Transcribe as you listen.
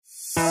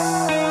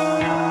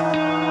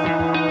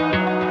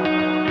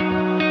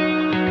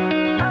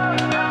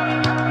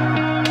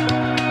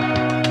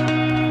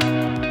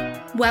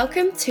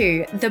Welcome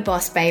to The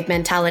Boss Babe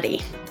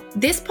Mentality.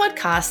 This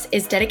podcast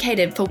is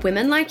dedicated for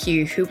women like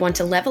you who want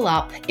to level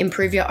up,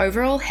 improve your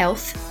overall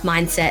health,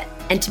 mindset,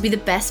 and to be the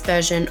best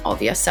version of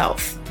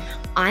yourself.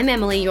 I'm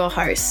Emily, your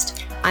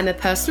host. I'm a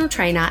personal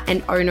trainer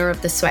and owner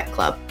of the Sweat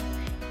Club.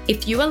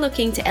 If you are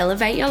looking to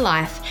elevate your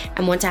life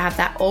and want to have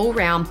that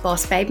all-round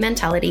boss babe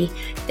mentality,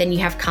 then you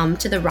have come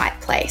to the right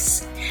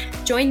place.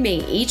 Join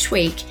me each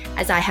week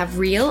as I have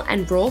real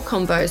and raw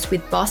convos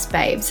with boss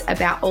babes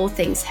about all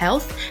things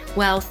health,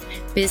 wealth,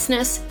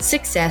 business,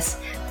 success,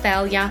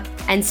 failure,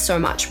 and so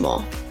much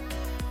more.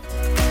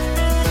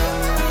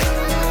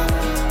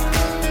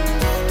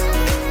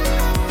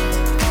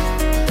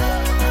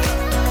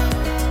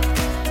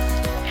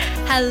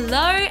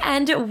 Hello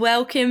and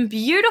welcome,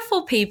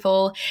 beautiful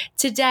people.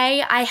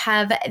 Today I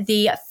have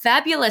the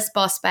fabulous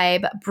boss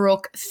babe,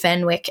 Brooke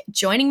Fenwick,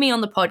 joining me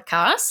on the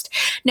podcast.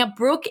 Now,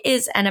 Brooke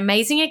is an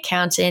amazing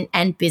accountant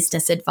and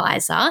business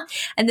advisor.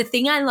 And the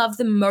thing I love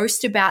the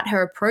most about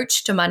her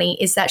approach to money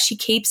is that she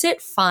keeps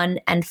it fun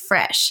and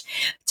fresh.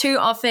 Too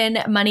often,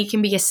 money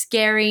can be a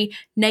scary,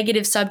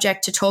 negative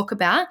subject to talk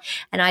about.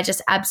 And I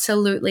just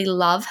absolutely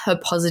love her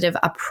positive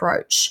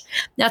approach.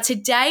 Now,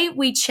 today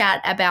we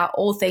chat about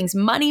all things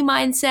money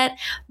mindset,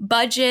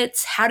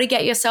 budgets, how to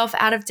get yourself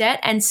out of debt,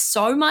 and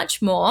so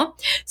much more.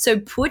 So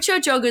put your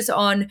joggers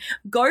on,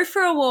 go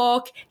for a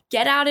walk,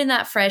 get out in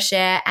that fresh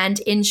air, and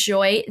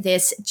enjoy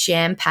this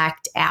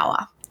jam-packed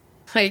hour.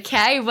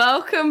 Okay,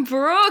 welcome,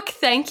 Brooke.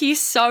 Thank you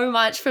so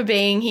much for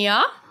being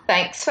here.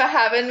 Thanks for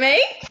having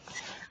me.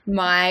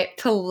 My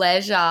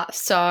pleasure.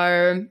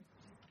 So,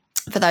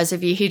 for those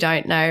of you who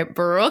don't know,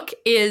 Brooke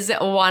is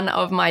one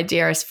of my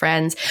dearest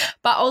friends,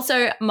 but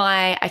also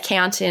my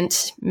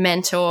accountant,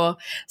 mentor,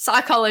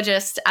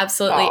 psychologist,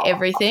 absolutely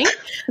everything.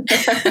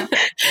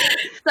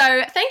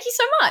 So thank you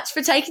so much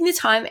for taking the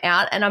time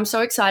out. And I'm so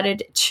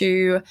excited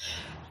to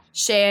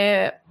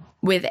share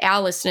with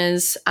our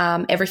listeners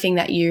everything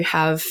that you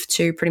have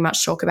to pretty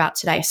much talk about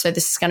today. So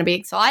this is going to be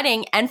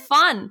exciting and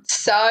fun.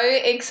 So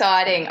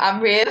exciting.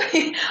 I'm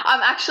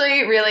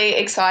actually really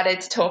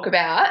excited to talk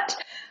about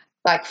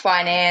like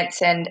finance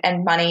and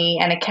money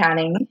and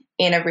accounting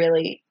in a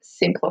really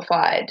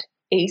simplified,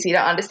 easy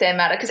to understand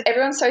manner because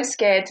everyone's so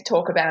scared to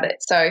talk about it.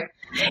 So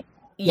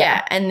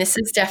yeah, and this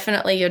is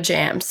definitely your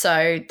jam.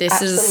 So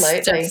this is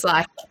just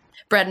like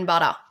bread and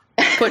butter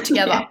put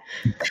together.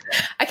 Yeah.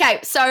 Okay,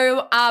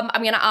 so I'm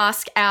going to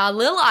ask our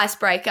little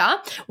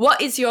icebreaker.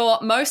 What is your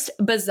most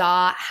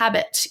bizarre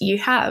habit you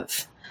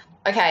have?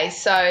 Okay,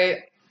 so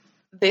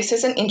this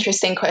is an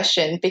interesting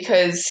question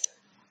because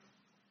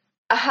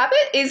a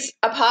habit is,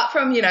 apart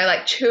from,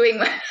 like chewing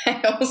my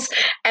nails,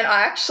 and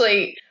I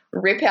actually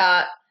rip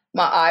out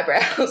my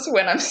eyebrows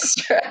when I'm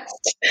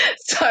stressed.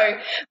 So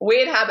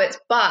weird habits,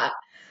 but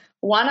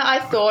one I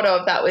thought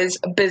of that was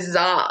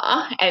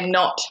bizarre and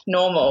not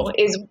normal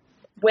is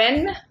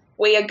when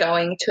we are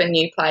going to a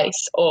new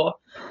place or,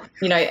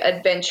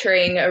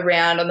 adventuring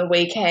around on the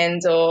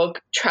weekends or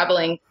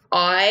traveling,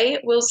 I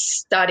will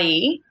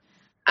study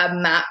a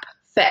map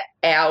for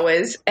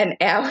hours and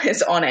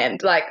hours on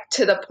end, like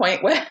to the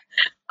point where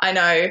I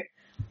know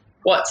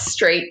what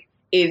street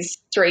is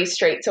 3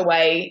 streets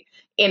away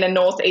in a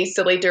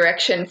northeasterly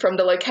direction from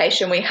the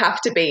location we have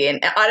to be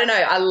in. I don't know.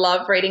 I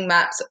love reading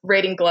maps,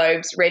 reading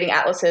globes, reading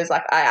atlases.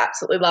 Like I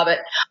absolutely love it.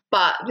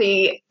 But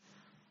the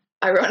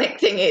ironic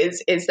thing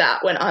is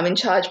that when I'm in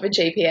charge of a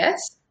GPS,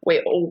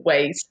 we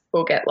always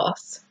will get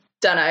lost.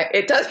 Don't know.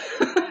 It does.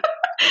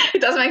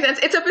 It doesn't make sense.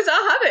 It's a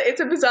bizarre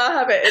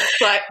habit.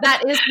 It's like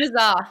that is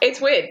bizarre.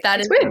 It's weird.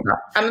 It's weird.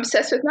 Bizarre. I'm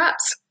obsessed with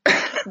maps.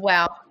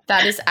 Wow,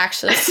 that is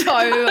actually so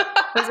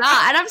bizarre.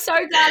 And I'm so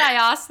glad I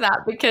asked that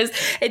because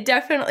it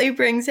definitely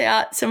brings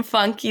out some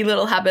funky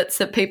little habits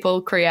that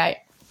people create.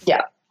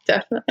 Yeah,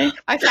 definitely.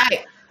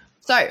 Okay.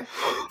 So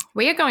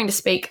we are going to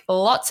speak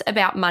lots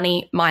about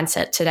money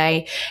mindset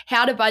today,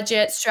 how to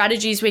budget,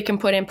 strategies we can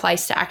put in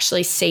place to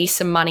actually see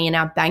some money in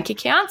our bank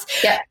accounts.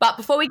 Yeah. But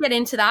before we get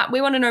into that, we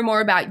want to know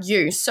more about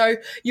you. So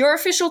your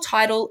official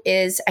title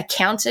is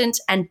accountant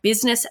and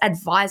business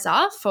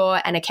advisor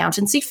for an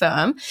accountancy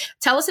firm.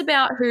 Tell us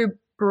about who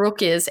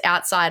Brooke is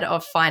outside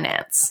of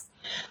finance.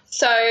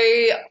 So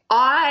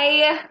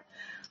I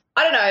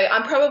don't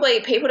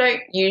know. People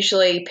don't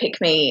usually pick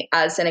me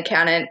as an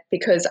accountant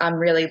because I'm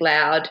really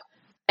loud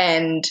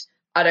and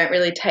I don't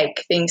really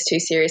take things too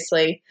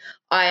seriously.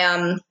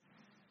 I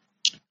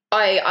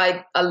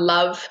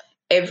love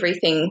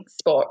everything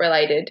sport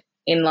related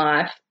in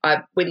life.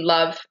 We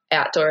love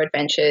outdoor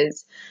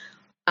adventures.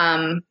 I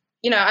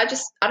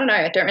don't know.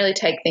 I don't really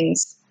take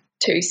things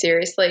too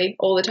seriously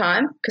all the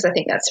time because I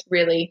think that's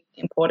really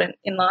important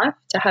in life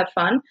to have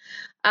fun.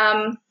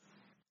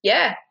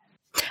 Yeah.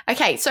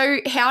 Okay, so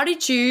how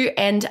did you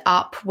end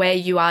up where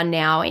you are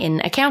now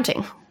in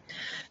accounting?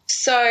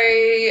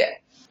 So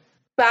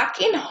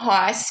back in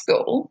high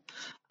school,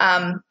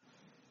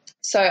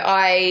 so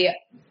I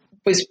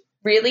was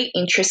really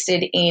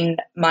interested in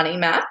money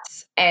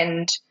maths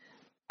and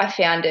I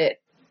found it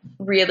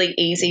really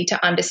easy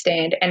to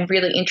understand and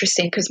really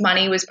interesting because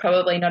money was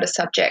probably not a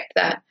subject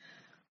that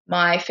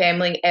my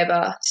family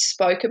ever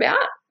spoke about.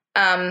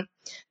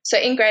 So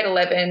in grade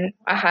 11,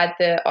 I had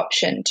the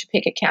option to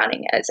pick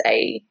accounting as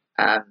a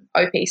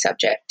OP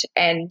subject,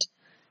 and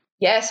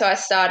so I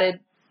started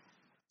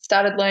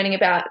learning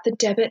about the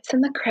debits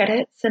and the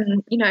credits,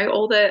 and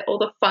all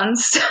the fun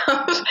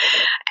stuff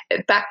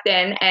back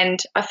then, and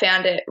I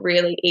found it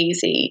really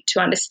easy to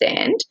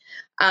understand.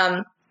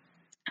 And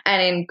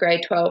in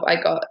grade 12,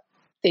 I got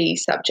the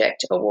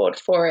subject award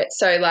for it.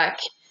 So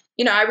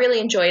I really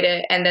enjoyed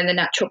it, and then the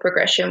natural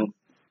progression,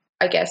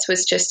 I guess,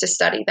 was just to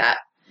study that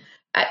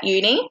at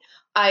uni.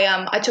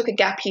 I took a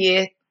gap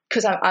year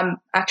because I'm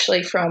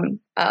actually from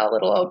a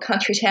little old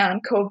country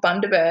town called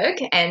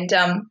Bundaberg, and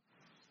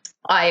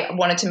I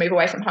wanted to move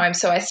away from home.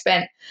 So I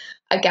spent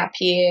a gap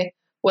year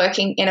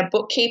working in a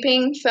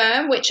bookkeeping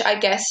firm, which I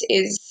guess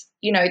is,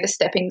 the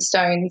stepping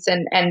stones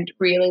and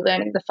really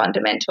learning the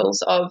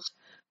fundamentals of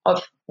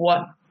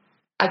what,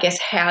 I guess,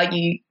 how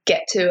you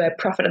get to a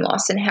profit and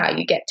loss and how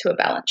you get to a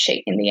balance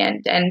sheet in the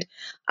end. And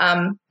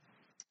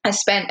I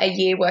spent a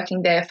year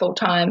working there full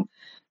time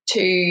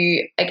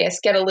to, I guess,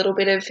 get a little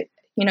bit of,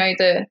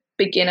 the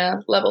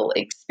beginner level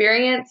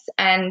experience,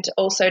 and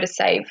also to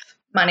save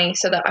money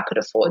so that I could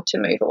afford to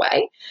move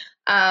away.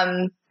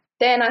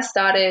 Then I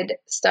started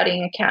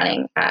studying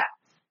accounting at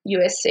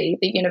USC,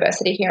 the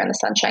university here on the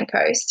Sunshine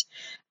Coast.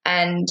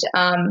 And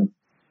I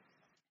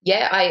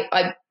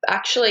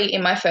actually,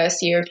 in my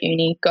first year of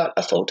uni, got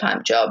a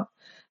full-time job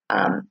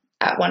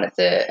at one of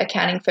the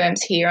accounting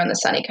firms here on the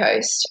sunny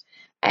coast.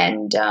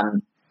 And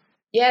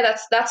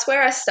that's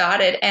where I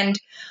started. And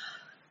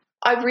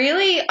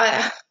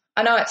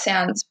I know it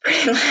sounds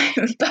pretty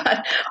lame,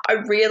 but I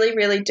really,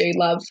 really do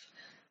love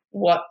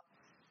what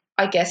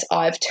I guess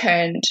I've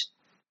turned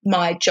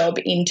my job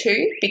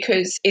into,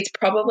 because it's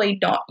probably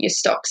not your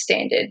stock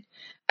standard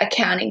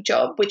accounting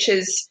job, which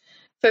is,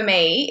 for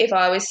me, if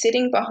I was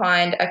sitting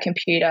behind a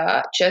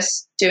computer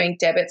just doing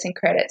debits and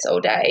credits all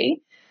day,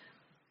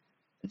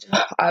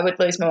 I would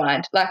lose my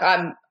mind.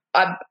 I'm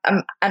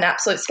an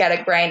absolute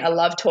scatterbrain. I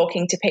love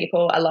talking to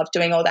people. I love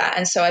doing all that.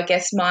 And so I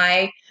guess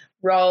my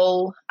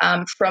role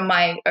from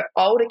my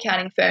old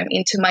accounting firm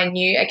into my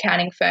new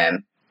accounting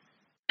firm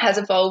has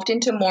evolved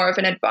into more of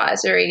an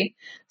advisory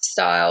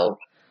style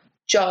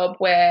job,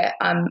 where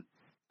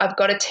I've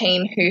got a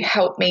team who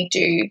help me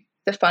do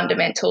the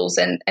fundamentals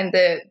and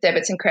the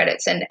debits and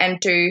credits and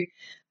do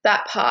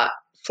that part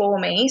for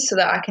me, so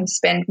that I can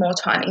spend more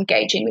time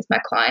engaging with my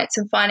clients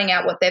and finding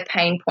out what their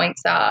pain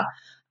points are.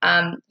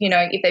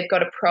 If they've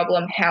got a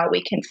problem, how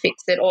we can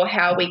fix it, or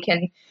how we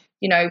can,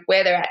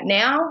 where they're at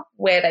now,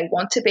 where they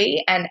want to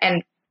be, and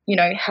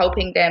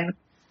helping them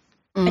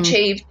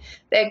achieve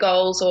their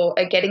goals, or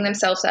getting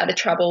themselves out of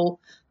trouble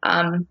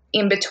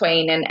in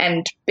between,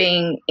 and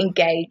being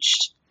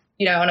engaged,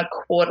 on a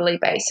quarterly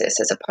basis,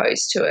 as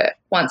opposed to a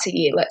once a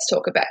year, let's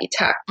talk about your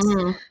tax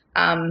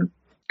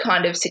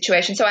kind of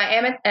situation. So I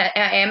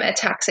am a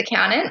tax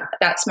accountant.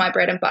 That's my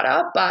bread and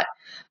butter. But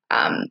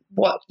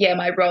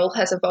my role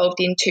has evolved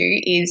into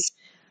is,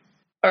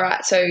 all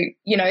right, so,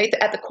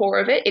 at the core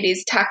of it, it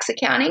is tax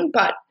accounting,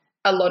 but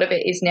a lot of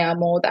it is now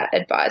more that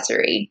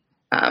advisory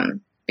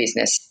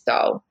business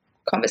style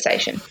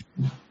conversation.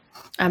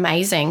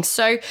 Amazing.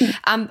 So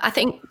I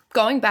think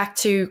going back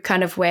to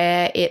kind of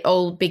where it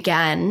all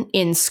began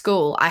in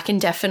school, I can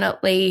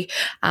definitely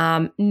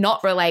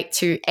not relate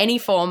to any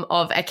form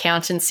of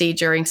accountancy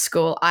during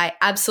school. I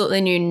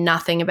absolutely knew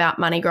nothing about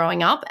money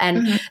growing up,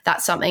 and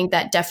that's something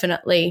that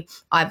definitely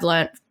I've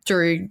learned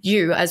through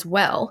you as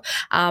well.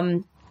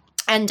 And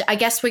I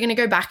guess we're going to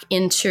go back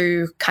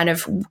into kind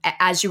of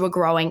as you were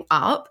growing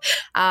up.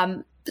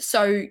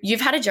 So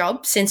you've had a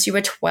job since you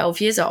were 12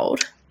 years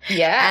old.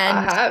 Yeah, and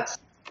I have.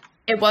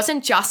 It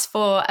wasn't just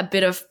for a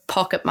bit of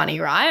pocket money,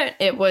 right?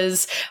 It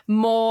was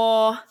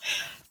more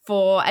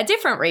for a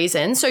different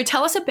reason. So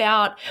tell us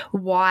about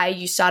why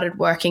you started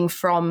working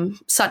from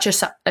such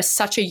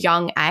a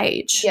young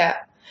age. Yeah.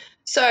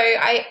 So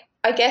I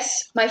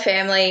guess my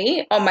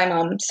family, on my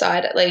mum's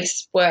side at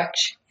least,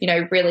 worked,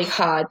 really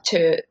hard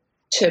to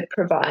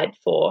provide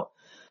for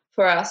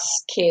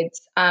us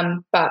kids.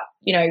 But,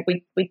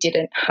 we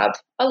didn't have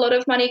a lot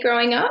of money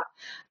growing up.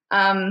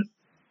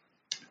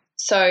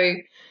 So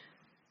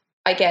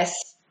I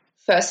guess,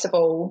 first of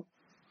all,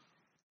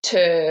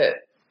 to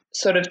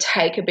sort of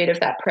take a bit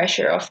of that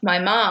pressure off my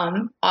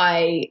mum,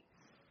 I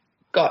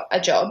got a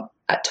job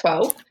at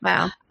 12.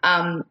 Wow.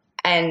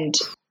 And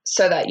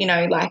so that,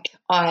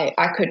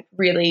 I could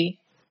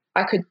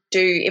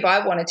do, if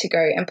I wanted to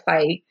go and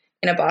play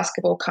in a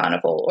basketball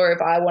carnival, or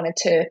if I wanted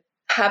to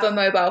have a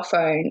mobile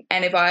phone,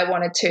 and if I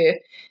wanted to,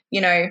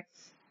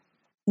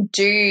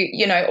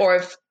 or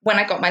if when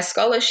I got my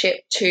scholarship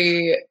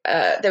to,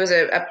 there was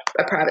a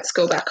private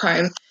school back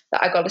home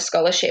that I got a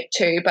scholarship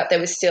to, but there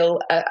was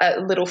still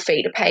a little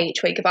fee to pay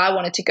each week. If I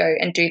wanted to go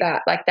and do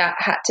that, that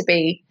had to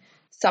be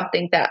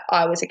something that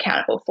I was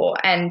accountable for,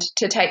 and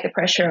to take the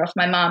pressure off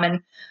my mum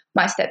and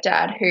my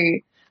stepdad,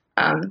 who,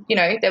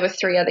 there were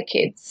 3 other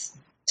kids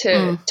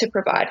to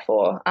provide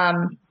for.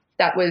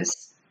 That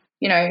was,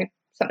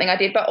 something I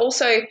did. But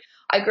also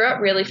I grew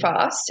up really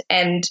fast,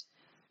 and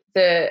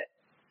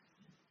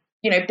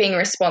being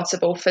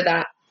responsible for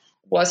that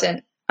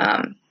wasn't,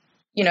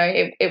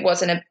 it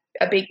wasn't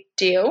a big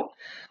deal.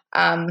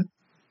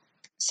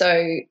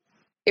 So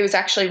it was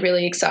actually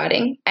really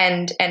exciting,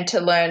 and to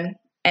learn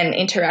and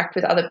interact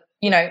with other,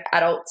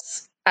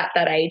 adults at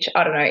that age.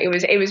 I don't know.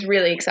 It was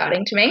really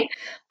exciting to me.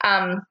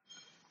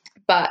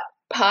 But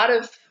part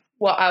of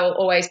what I will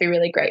always be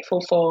really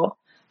grateful for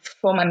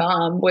my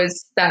mom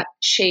was that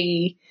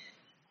she,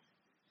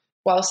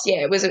 whilst,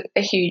 it was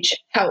a huge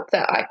help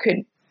that I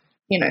could,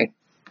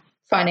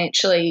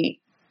 financially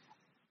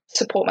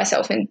support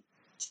myself in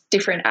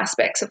different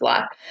aspects of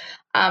life.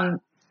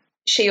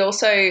 She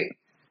also,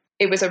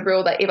 it was a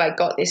rule that if I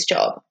got this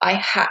job, I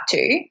had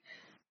to,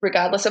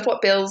 regardless of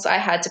what bills I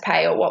had to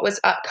pay or what was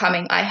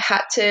upcoming, I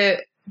had to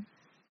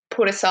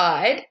put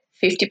aside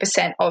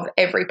 50% of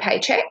every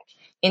paycheck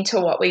into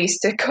what we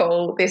used to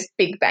call this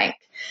big bank,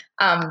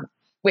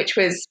 which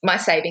was my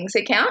savings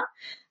account.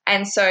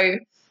 And so,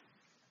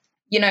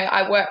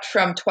 I worked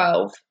from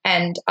 12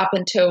 and up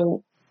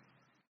until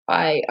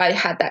I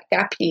had that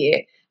gap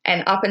year,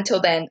 and up until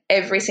then,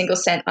 every single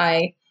cent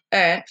I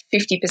earned,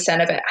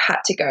 50% of it had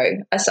to go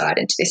aside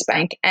into this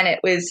bank. And it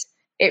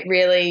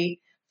really,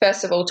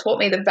 first of all, taught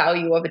me the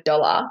value of a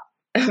dollar,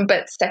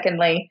 but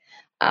secondly,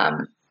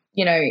 I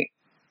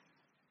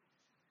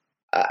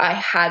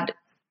had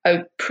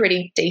a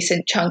pretty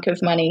decent chunk of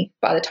money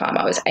by the time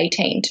I was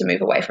 18 to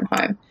move away from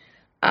home,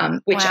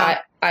 which Wow.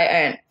 I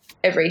earned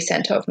every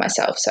cent of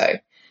myself. So,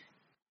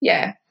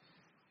 yeah.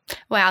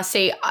 Wow.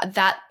 See,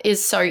 that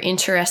is so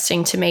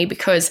interesting to me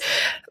because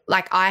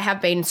I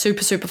have been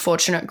super, super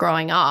fortunate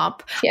growing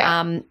up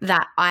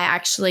that I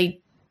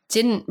actually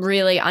didn't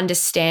really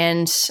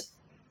understand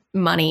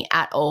money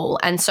at all.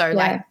 And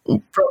so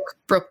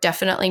Brooke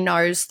definitely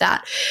knows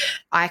that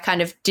I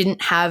kind of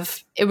didn't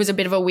have, it was a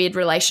bit of a weird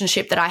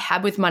relationship that I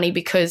had with money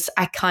because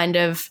I kind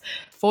of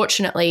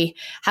fortunately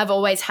have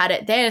always had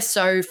it there.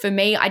 So for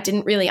me, I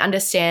didn't really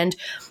understand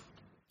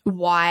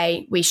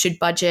why we should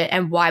budget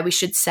and why we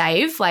should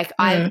save.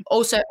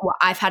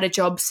 I've had a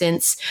job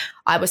since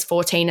I was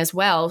 14 as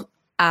well.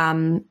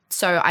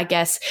 So I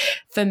guess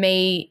for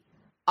me,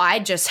 I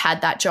just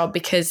had that job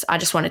because I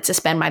just wanted to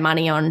spend my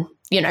money on,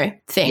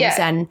 things.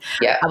 And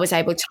I was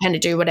able to kind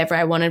of do whatever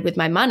I wanted with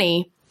my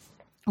money.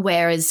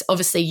 Whereas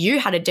obviously you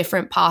had a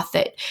different path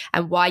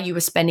and why you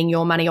were spending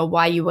your money or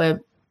why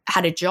you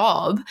had a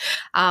job.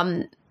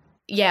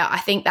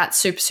 I think that's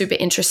super, super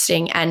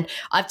interesting. And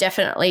I've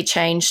definitely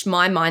changed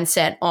my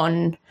mindset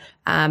on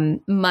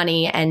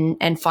money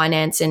and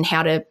finance and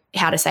how to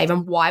save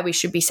and why we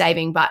should be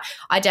saving. But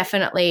I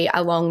definitely,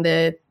 along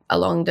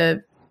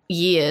the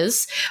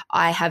years,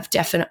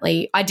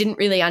 I didn't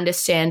really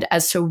understand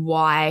as to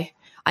why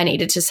I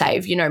needed to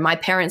save. My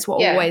parents were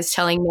always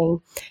telling me,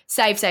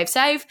 save, save,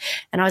 save.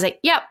 And I was like,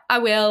 yep, I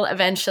will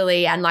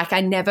eventually. And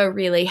I never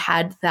really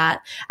had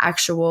that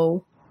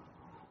actual,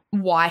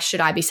 why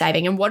should I be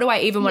saving and what do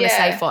I even want to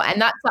save for?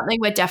 And that's something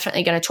we're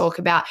definitely going to talk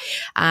about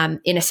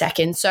in a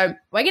second. So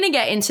we're going to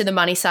get into the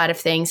money side of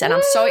things and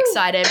I'm so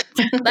excited.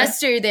 Let's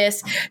do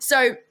this.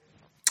 So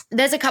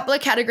there's a couple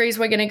of categories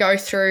we're going to go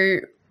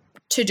through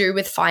to do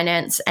with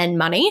finance and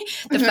money.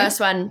 The first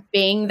one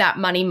being that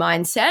money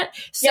mindset.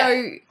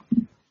 So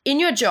in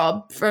your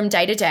job from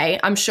day to day,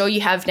 I'm sure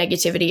you have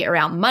negativity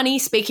around money,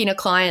 speaking to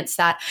clients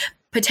that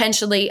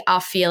potentially are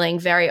feeling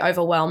very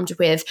overwhelmed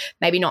with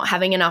maybe not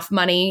having enough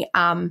money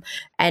and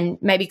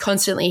maybe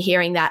constantly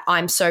hearing that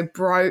I'm so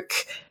broke.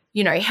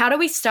 How do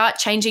we start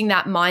changing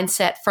that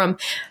mindset from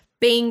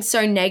being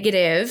so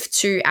negative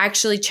to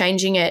actually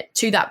changing it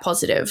to that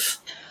positive?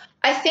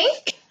 I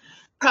think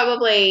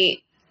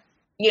probably,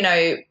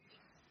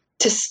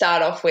 to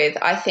start off with,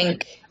 I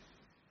think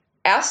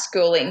our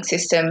schooling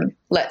system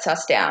lets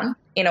us down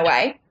in a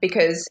way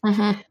because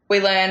we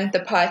learn the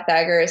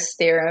Pythagoras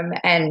theorem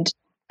and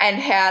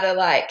how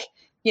to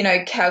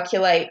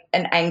calculate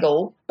an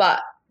angle,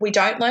 but we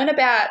don't learn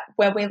about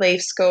when we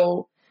leave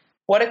school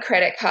what a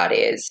credit card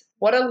is,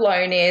 what a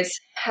loan is,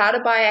 how to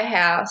buy a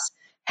house,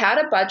 how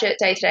to budget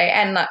day to day.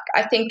 And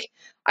I think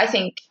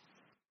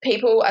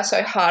people are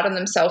so hard on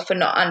themselves for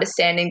not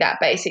understanding that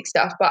basic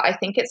stuff, but I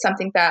think it's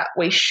something that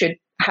we should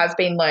have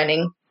been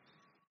learning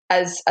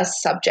as a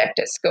subject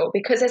at school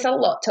because there's a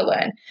lot to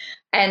learn.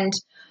 And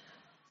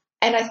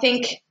I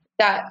think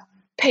that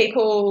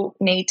people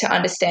need to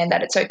understand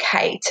that it's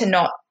okay to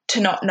not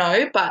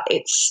know, but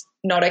it's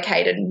not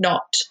okay to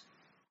not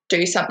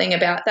do something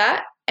about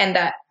that, and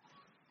that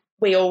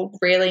we all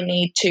really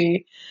need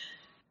to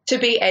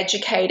be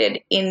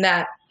educated in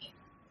that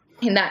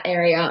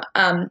area,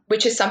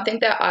 which is something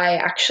that I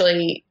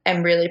actually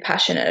am really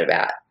passionate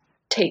about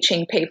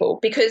teaching people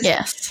because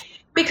it's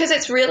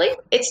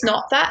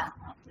not that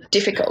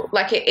difficult.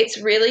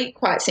 It's really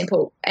quite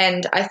simple,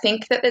 and I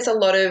think that there's a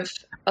lot of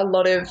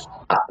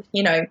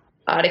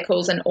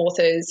articles and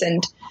authors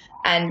and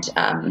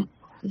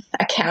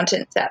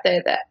accountants out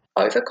there that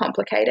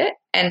overcomplicate it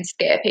and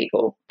scare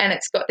people, and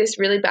it's got this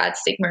really bad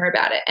stigma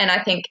about it. And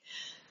I think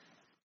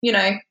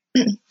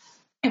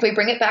if we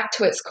bring it back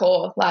to its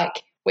core,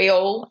 we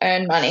all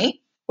earn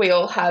money, we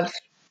all have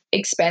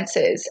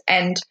expenses,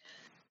 and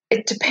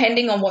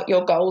depending on what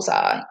your goals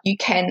are, you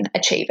can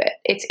achieve it.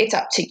 It's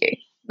up to you.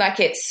 Like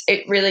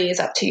it really is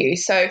up to you.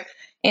 So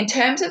in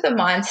terms of the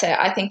mindset,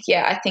 I think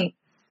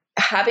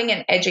having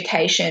an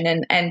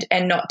education and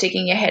not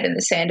digging your head in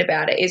the sand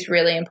about it is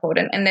really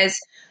important. And there's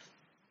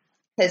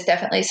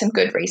definitely some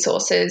good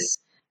resources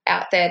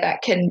out there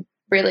that can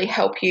really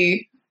help you,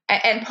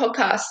 and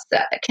podcasts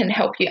that can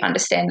help you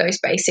understand those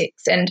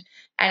basics, and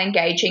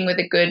engaging with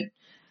a good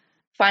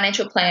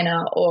financial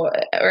planner or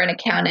an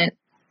accountant.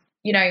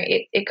 You know,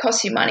 it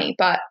costs you money,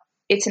 but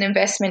it's an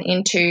investment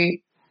into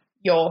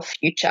your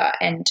future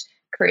and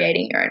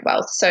creating your own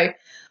wealth. So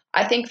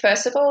I think,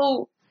 first of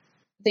all,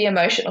 the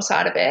emotional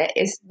side of it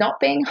is not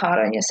being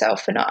hard on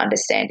yourself for not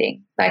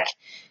understanding. Like,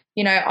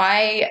 you know,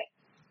 I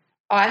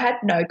had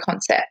no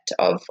concept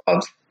of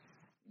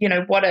you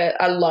know, what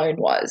a loan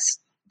was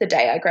the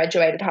day I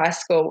graduated high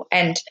school,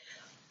 and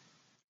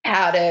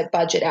how to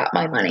budget out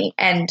my money.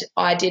 And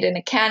I did an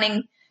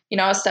accounting, you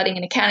know, I was studying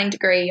an accounting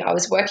degree. I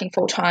was working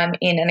full-time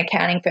in an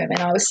accounting firm, and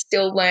I was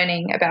still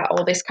learning about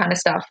all this kind of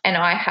stuff. And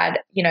I had,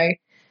 you know,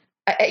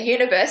 a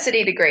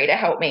university degree to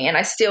help me, and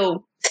I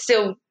still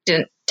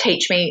didn't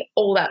teach me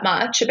all that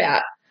much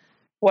about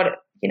what,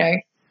 you know,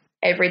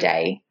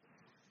 everyday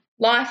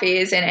life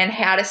is, and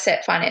how to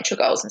set financial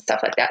goals and stuff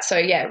like that. So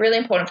yeah, really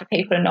important for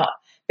people to not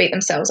beat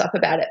themselves up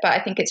about it. But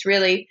I think it's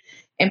really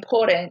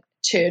important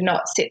to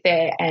not sit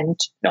there and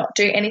not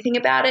do anything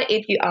about it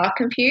if you are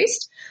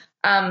confused.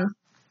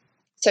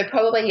 So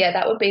probably, yeah,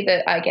 that would be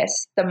the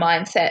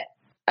mindset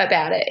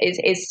about it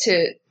is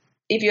to,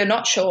 if you're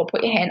not sure,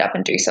 put your hand up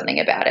and do something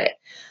about it.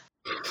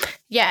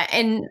 Yeah,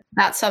 and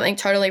that's something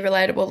totally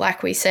relatable.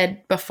 Like we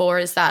said before,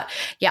 is that,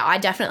 yeah, I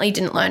definitely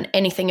didn't learn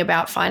anything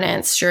about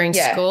finance during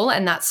school,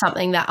 and that's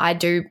something that I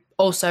do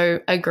also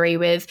agree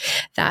with,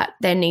 that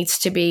there needs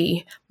to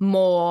be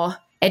more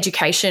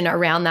education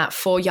around that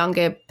for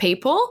younger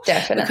people.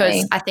 Definitely.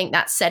 Because I think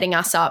that's setting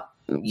us up,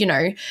 you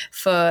know,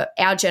 for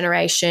our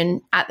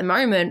generation at the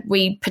moment.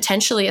 We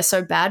potentially are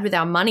so bad with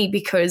our money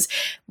because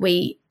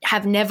we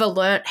have never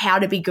learnt how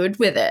to be good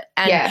with it.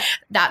 And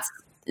that's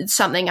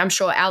something I'm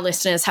sure our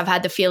listeners have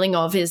had the feeling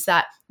of, is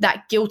that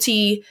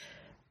guilty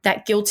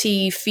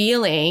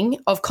feeling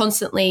of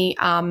constantly,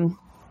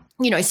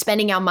 you know,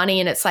 spending our money.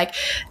 And it's like,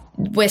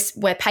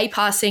 we're pay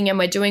passing and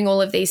we're doing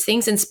all of these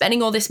things and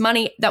spending all this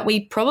money that we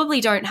probably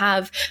don't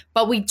have,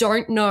 but we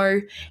don't know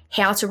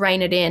how to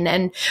rein it in.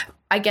 And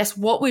I guess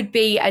what would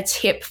be a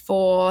tip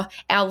for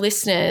our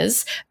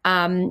listeners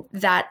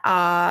that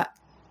are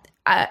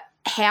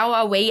how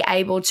are we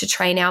able to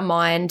train our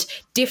mind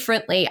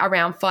differently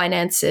around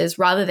finances,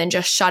 rather than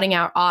just shutting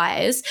our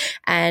eyes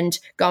and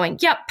going,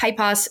 yep, pay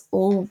pass,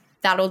 oh,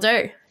 that'll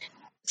do?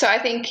 So I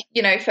think,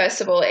 you know, first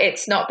of all,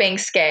 it's not being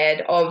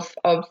scared of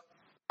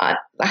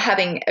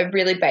having a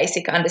really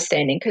basic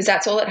understanding, because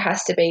that's all it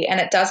has to be. And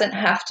it doesn't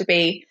have to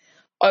be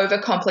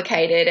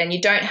overcomplicated, and you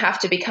don't have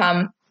to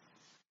become,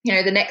 you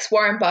know, the next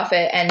Warren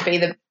Buffett and be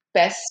the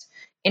best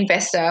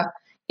investor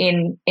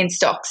in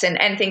stocks and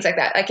things like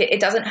that. Like it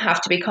doesn't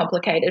have to be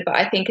complicated, but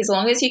I think as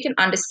long as you can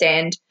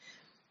understand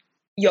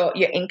your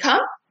income,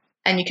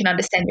 and you can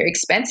understand your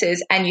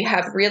expenses, and you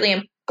have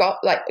really got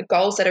like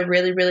goals that are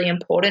really, really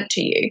important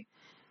to you,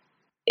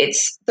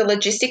 it's the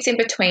logistics in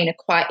between are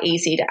quite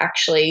easy to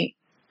actually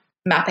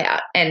map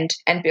out and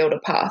build a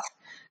path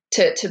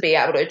to be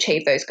able to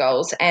achieve those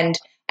goals, and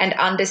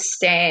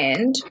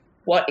understand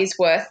what is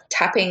worth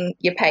tapping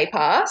your pay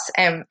pass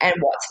and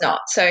what's not.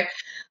 So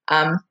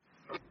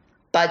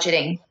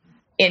budgeting,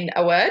 in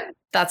a word.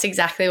 That's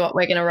exactly what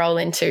we're going to roll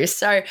into.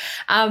 So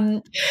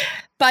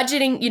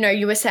budgeting, you know,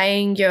 you were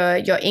saying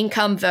your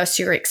income versus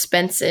your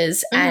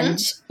expenses. Mm-hmm.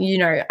 And, you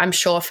know, I'm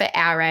sure for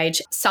our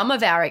age, some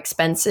of our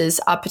expenses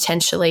are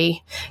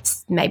potentially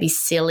maybe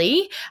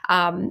silly.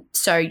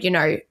 So, you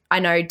know, I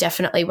know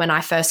definitely when I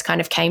first kind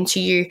of came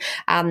to you,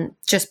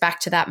 just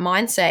back to that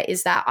mindset,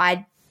 is that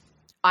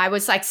I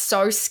was like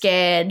so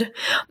scared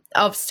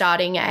of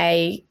starting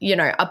a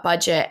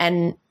budget.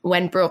 And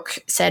when Brooke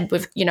said,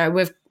 we've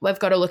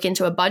got to look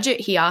into a budget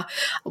here,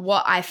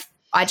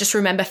 I just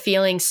remember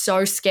feeling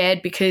so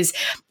scared, because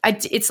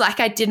it's like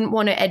I didn't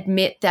want to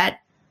admit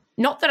that,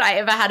 not that I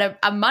ever had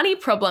a money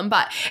problem,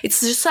 but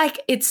it's just like,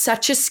 it's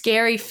such a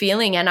scary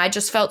feeling. And I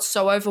just felt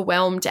so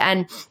overwhelmed.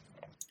 And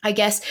I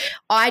guess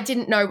I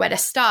didn't know where to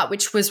start,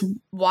 which was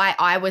why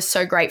I was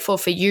so grateful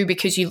for you,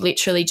 because you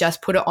literally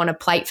just put it on a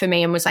plate for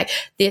me and was like,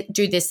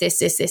 do this.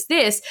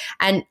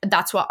 And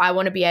that's what I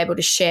want to be able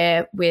to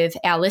share with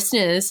our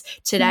listeners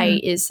today,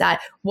 is that,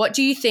 what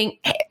do you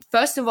think,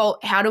 first of all,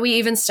 how do we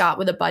even start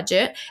with a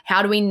budget?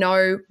 How do we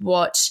know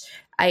what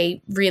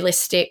a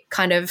realistic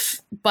kind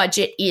of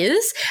budget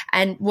is?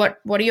 And what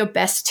are your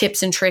best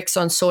tips and tricks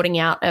on sorting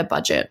out a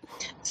budget?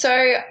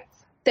 So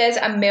there's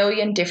a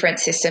million different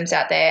systems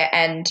out there,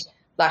 and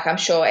like I'm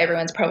sure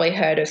everyone's probably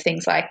heard of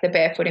things like the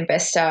Barefoot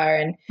Investor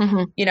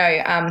and you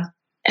know,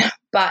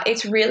 but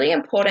it's really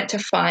important to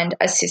find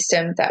a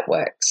system that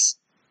works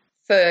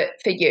for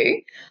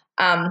you,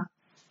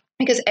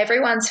 because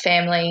everyone's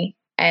family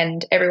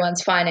and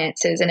everyone's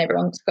finances and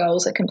everyone's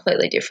goals are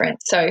completely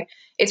different. So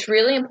it's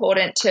really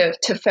important to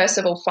first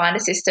of all find a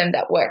system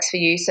that works for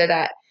you, so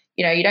that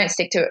you don't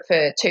stick to it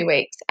for 2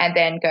 weeks and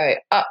then go,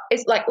 oh,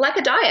 it's like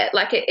a diet.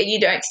 You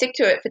don't stick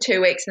to it for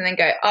 2 weeks and then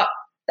go, oh,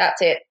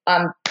 that's it.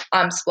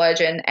 I'm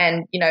splurging,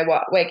 and you know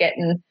what? We're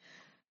getting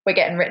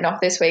written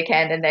off this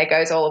weekend, and there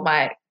goes all of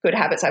my good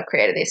habits I've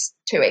created this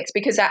 2 weeks,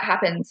 because that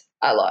happens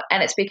a lot.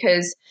 And it's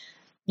because,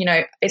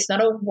 it's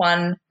not a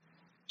one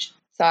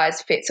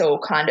size fits all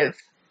kind of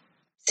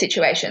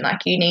situation.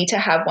 Like, you need to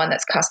have one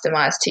that's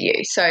customized to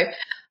you. So,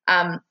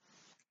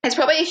 it's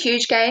probably a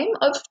huge game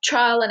of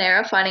trial and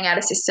error, finding out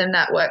a system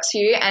that works for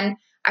you. And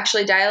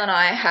actually, Dale and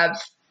I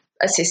have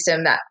a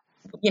system that,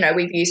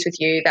 we've used with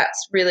you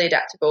that's really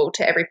adaptable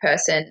to every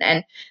person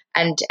and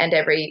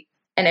every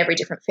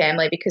different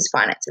family, because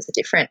finances are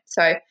different.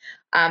 So,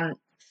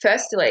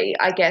 firstly,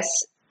 I guess,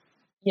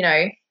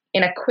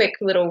 in a quick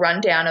little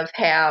rundown of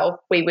how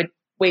we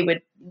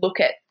would look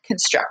at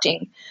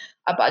constructing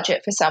a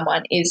budget for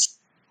someone is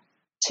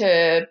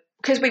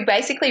because we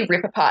basically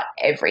rip apart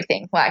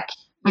everything, like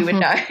you would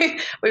know.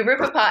 We rip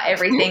apart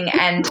everything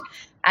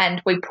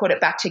and we put it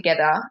back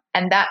together,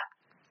 and that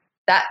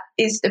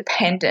is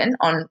dependent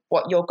on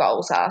what your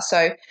goals are.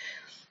 So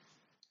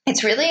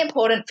it's really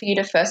important for you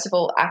to, first of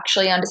all,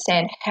 actually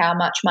understand how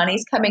much money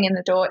is coming in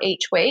the door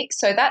each week.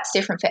 So that's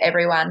different for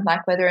everyone,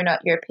 like whether or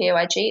not you're a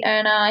PAYG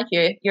earner,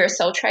 you're a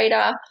sole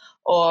trader,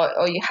 or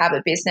you have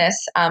a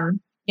business.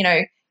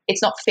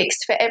 It's not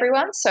fixed for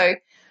everyone. So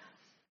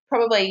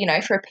probably,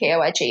 for a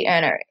PAYG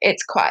earner,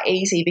 it's quite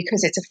easy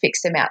because it's a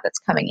fixed amount that's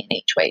coming in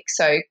each week.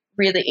 So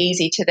really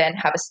easy to then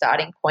have a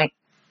starting point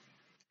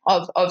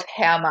of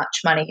how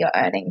much money you're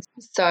earning.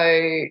 So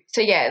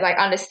yeah, like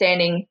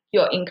understanding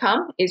your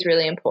income is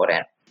really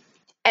important.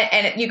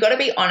 And you've got to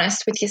be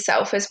honest with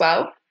yourself as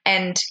well.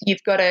 And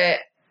you've got to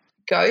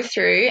go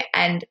through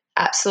and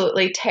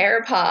absolutely tear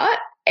apart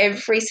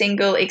every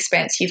single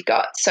expense you've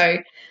got. So,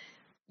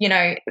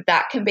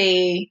 that can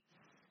be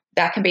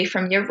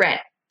from your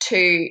rent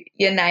to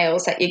your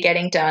nails that you're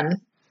getting done,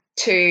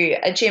 to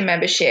a gym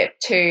membership,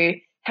 to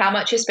how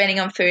much you're spending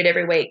on food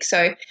every week.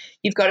 So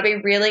you've got to be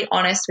really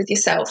honest with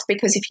yourself,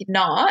 because if you're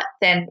not,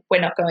 then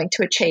we're not going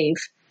to achieve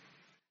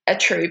a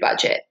true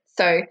budget.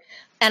 So,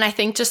 and I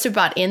think just to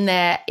butt in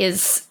there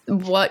is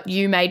what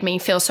you made me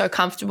feel so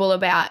comfortable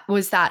about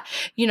was that,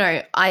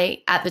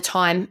 I at the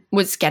time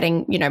was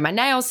getting, my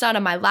nails done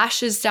and my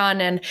lashes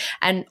done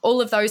and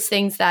all of those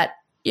things that,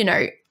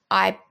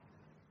 I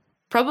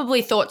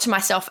probably thought to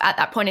myself at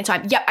that point in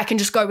time, yep, I can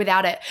just go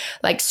without it.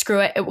 Like, screw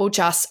it. I'll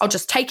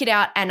just take it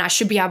out and I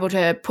should be able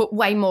to put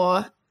way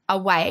more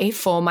away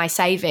for my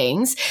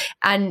savings.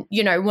 And,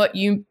 what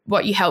you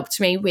helped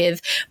me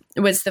with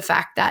was the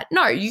fact that,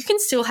 no, you can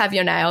still have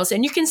your nails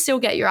and you can still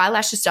get your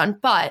eyelashes done.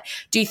 But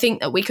do you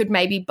think that we could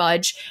maybe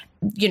budge,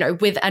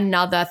 with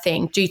another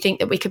thing? Do you think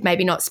that we could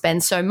maybe not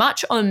spend so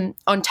much on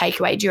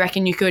takeaway? Do you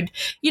reckon you could,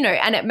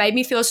 and it made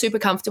me feel super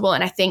comfortable.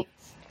 And I think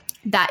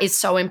that is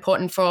so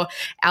important for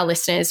our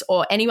listeners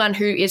or anyone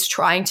who is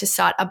trying to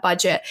start a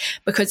budget,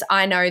 because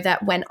I know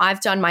that when I've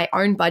done my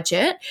own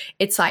budget,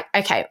 it's like,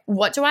 okay,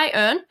 what do I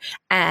earn?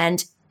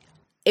 And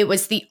it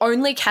was the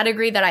only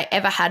category that I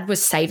ever had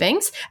was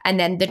savings, and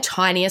then the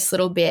tiniest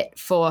little bit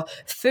for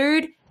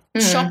food,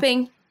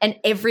 shopping, and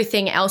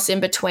everything else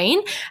in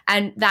between.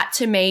 And that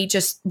to me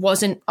just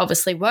wasn't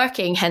obviously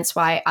working, hence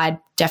why I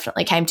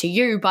definitely came to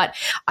you. But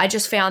I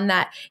just found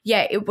that,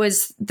 yeah, it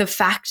was the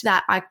fact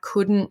that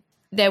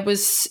there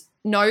was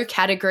no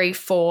category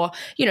for,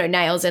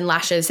 nails and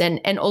lashes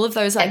and all of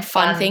those like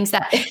fun things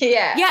that,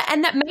 yeah.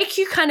 And that make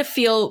you kind of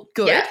feel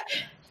good. Yeah.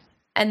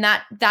 And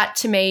that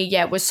to me,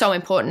 yeah, was so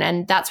important.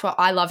 And that's what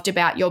I loved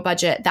about your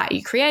budget that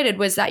you created,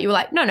 was that you were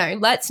like, no,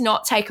 let's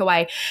not take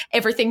away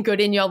everything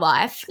good in your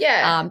life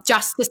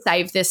just to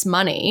save this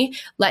money.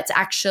 Let's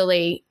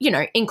actually,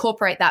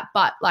 incorporate that.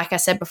 But like I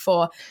said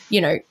before,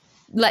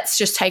 let's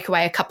just take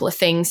away a couple of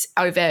things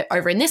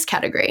over in this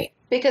category.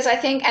 Because I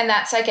think, and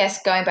that's, I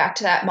guess, going back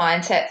to that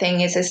mindset thing,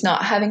 is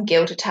not having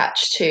guilt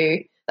attached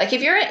to, like,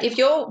 if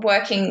you're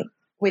working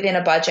within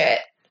a budget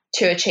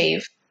to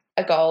achieve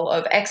a goal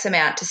of X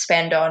amount to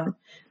spend on,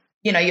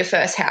 your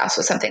first house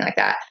or something like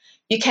that,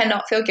 you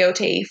cannot feel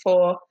guilty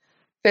for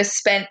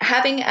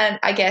having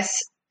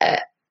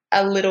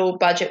a little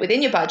budget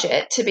within your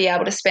budget to be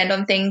able to spend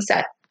on things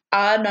that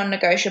are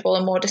non-negotiable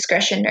and more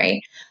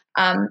discretionary.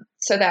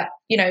 So that,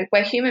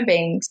 we're human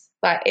beings,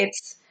 like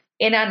it's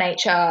in our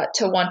nature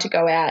to want to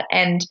go out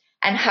and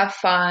have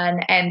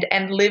fun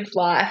and live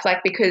life, like,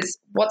 because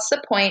what's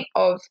the point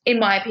of, in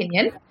my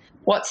opinion,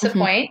 what's the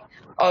point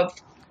of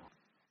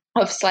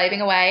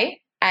slaving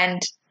away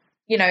and,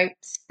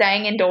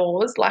 staying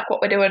indoors like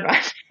what we're doing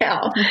right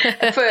now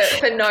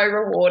for no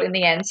reward in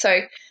the end.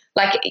 So,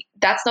 like,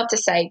 that's not to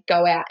say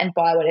go out and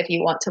buy whatever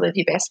you want to live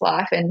your best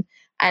life and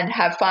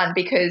have fun,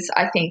 because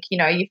I think,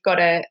 you've got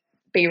to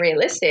be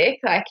realistic.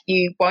 Like,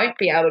 you won't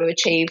be able to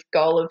achieve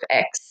goal of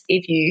X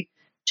if you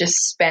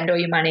just spend all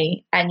your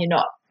money and you're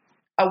not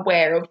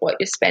aware of what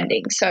you're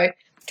spending. So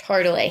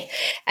totally.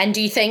 And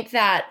do you think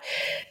that,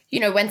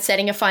 when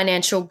setting a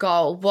financial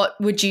goal, what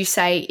would you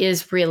say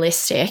is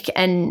realistic,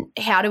 and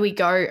how do we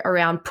go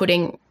around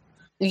putting,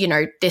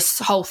 this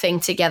whole thing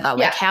together?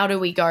 Like, how do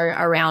we go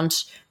around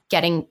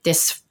getting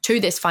this to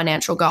this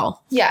financial goal?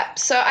 Yeah.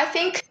 So I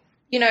think,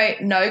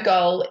 no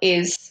goal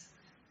is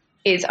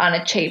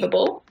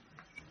unachievable.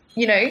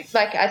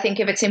 Like, I think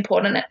if it's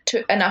important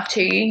enough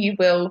to you, you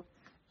will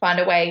find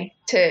a way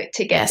to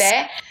get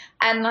there.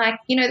 And like,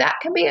 that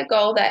can be a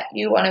goal that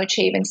you want to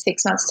achieve in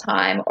 6 months'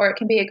 time, or it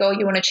can be a goal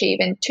you want to achieve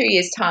in 2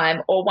 years'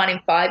 time, or one in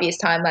 5 years'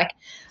 time. Like,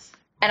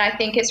 and I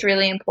think it's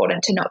really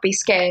important to not be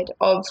scared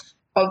of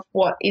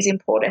what is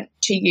important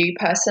to you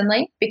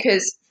personally,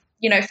 because,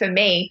 for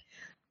me,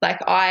 like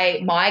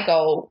my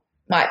goal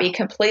might be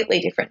completely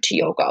different to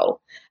your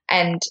goal.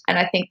 And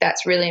I think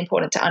that's really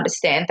important to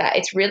understand, that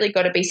it's really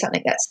got to be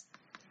something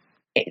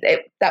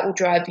that will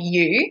drive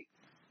you.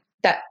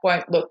 That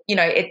won't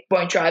it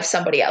won't drive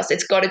somebody else.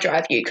 It's got to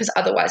drive you, because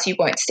otherwise you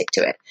won't stick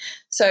to it.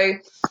 So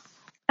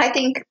I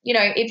think,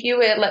 if you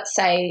were, let's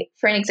say,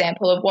 for an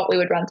example of what we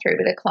would run through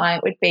with a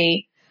client would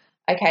be,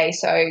 okay,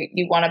 so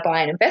you want to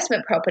buy an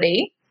investment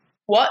property.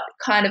 What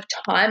kind of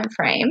time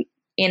frame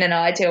in an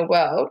ideal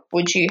world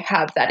would you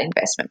have that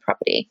investment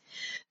property?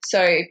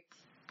 So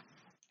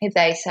if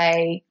they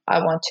say,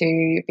 I want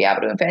to be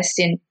able to invest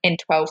in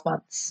 12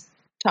 months'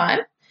 time,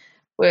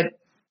 would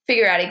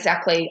figure out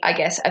exactly, I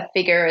guess, a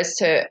figure as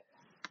to,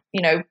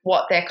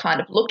 what they're kind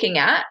of looking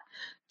at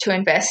to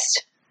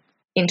invest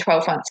in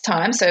 12 months'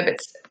 time. So if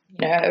it's,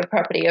 a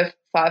property of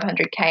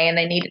 500K and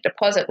they need a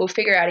deposit, we'll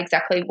figure out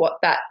exactly what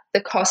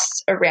the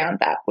costs around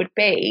that would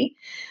be.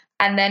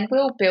 And then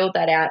we'll build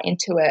that out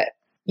into a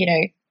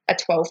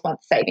 12-month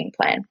saving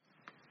plan.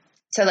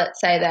 So let's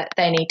say that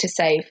they need to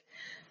save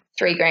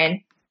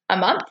 $3,000 a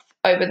month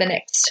over the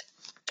next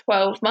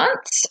 12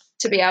 months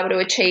to be able to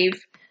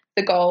achieve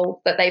the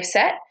goal that they've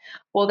set.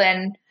 Well,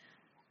 then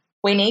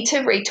we need to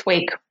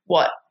retweak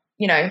what,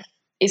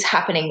 is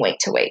happening week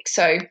to week.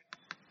 So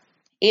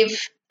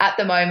if at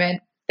the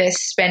moment they're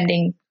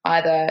spending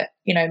either,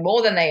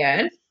 more than they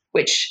earn,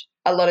 which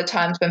a lot of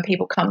times when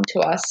people come to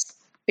us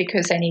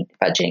because they need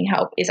budgeting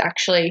help is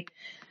actually,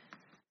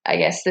 I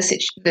guess, the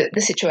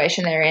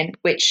situation they're in,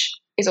 which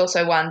is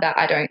also one that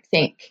I don't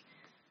think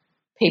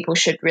people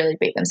should really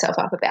beat themselves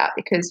up about,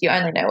 because you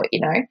only know what you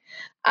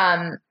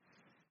know.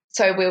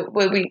 So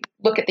we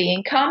look at the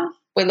income,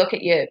 we look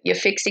at your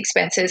fixed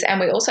expenses, and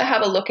we also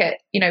have a look at,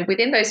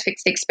 within those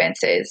fixed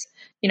expenses,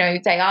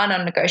 they are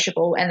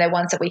non-negotiable and they're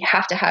ones that we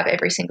have to have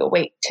every single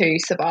week to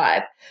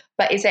survive.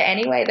 But is there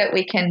any way that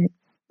we can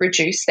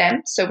reduce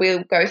them? So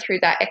we'll go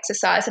through that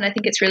exercise, and I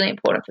think it's really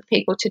important for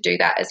people to do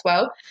that as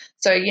well.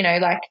 So,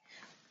 like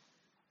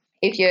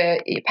if you're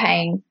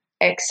paying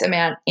X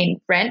amount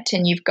in rent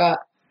and you've got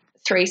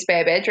 3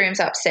 spare bedrooms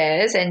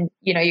upstairs, and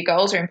your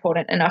goals are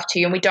important enough to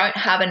you, and we don't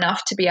have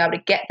enough to be able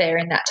to get there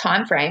in that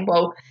time frame,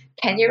 well,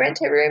 can you rent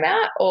a room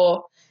out?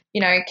 Or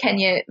can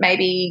you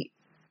maybe,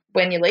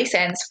 when your lease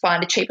ends,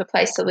 find a cheaper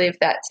place to live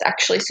that's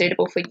actually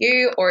suitable for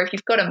you? Or if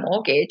you've got a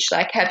mortgage,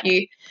 like have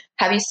you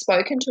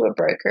spoken to a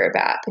broker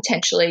about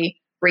potentially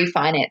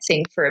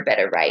refinancing for a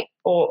better rate,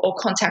 or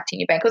contacting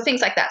your bank, or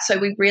things like that? So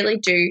we really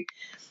do,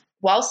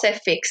 whilst they're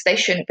fixed, they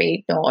shouldn't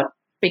be ignored,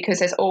 because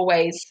there's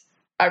always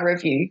a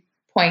review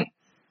point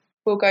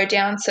will go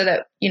down, so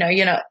that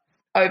you're not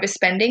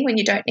overspending when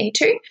you don't need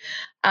to.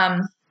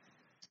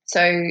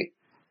 So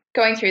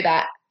going through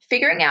that,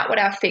 figuring out what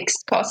our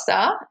fixed costs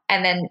are,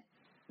 and then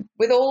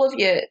with all of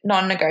your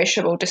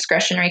non-negotiable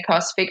discretionary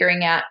costs,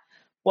 figuring out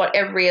what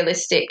a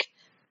realistic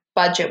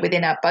budget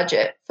within our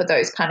budget for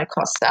those kind of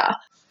costs are.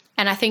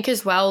 And I think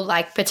as well,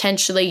 like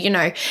potentially,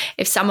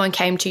 if someone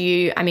came to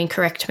you, I mean,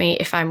 correct me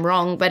if I'm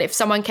wrong, but if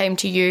someone came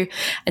to you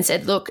and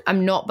said, look,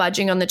 I'm not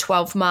budging on the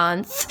 12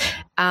 months,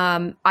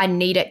 I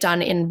need it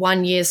done in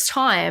 1 year's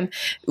time,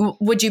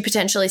 would you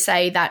potentially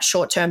say that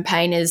short-term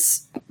pain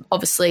is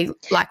obviously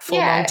like for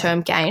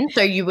long-term gain?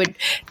 So you would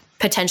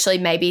potentially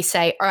maybe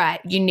say, all right,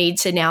 you need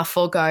to now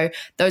forego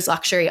those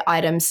luxury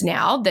items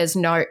now.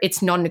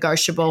 It's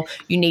non-negotiable.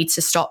 You need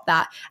to stop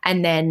that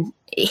and then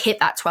hit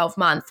that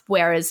 12-month.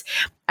 Whereas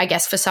I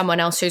guess for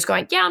someone else who's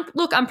going,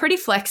 look, I'm pretty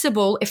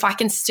flexible. If I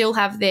can still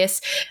have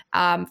this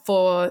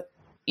for,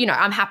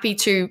 I'm happy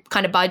to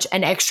kind of budge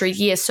an extra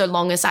year so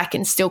long as I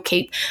can still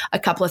keep a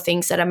couple of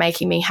things that are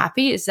making me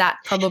happy. Is that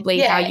probably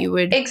how you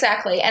would?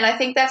 Exactly. And I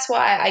think that's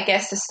why, I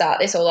guess, to start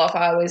this all off,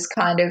 I was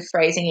kind of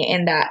phrasing it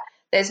in that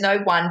there's no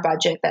one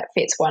budget that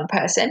fits one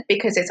person,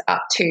 because it's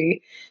up to,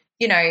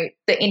 the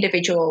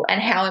individual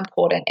and how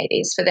important it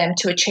is for them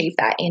to achieve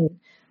that in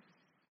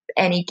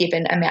any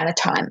given amount of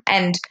time.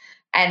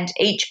 And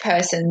each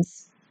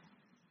person's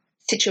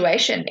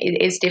situation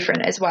is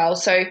different as well.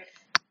 So,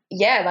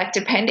 like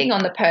depending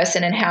on the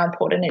person and how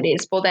important it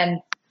is, well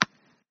then,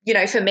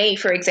 for me,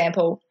 for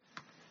example,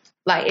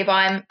 like if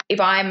I'm,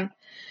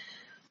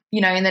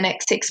 in the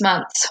next 6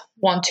 months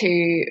want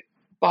to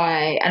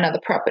buy another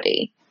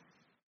property,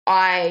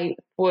 I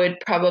would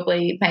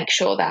probably make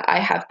sure that I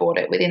have bought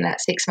it within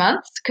that 6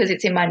 months, because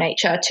it's in my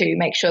nature to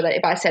make sure that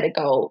if I set a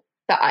goal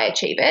that I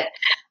achieve it,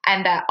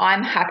 and that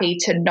I'm happy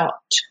to not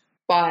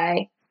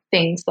buy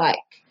things like,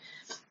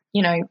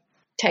 you know,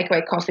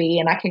 takeaway coffee,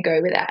 and I can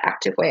go without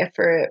activewear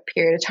for a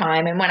period of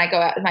time. And when I go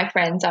out with my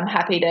friends, I'm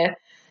happy to,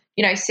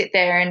 you know, sit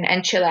there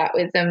and chill out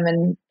with them,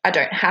 and I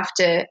don't have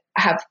to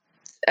have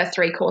a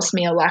 3-course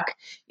meal. Like,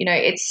 you know,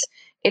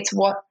 it's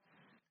what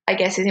I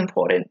guess is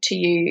important to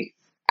you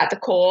at the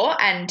core.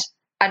 And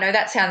I know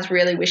that sounds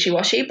really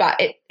wishy-washy,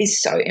 but it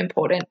is so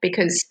important,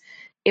 because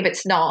if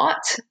it's not,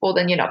 well,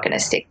 then you're not going to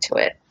stick to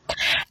it.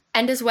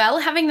 And as well,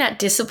 having that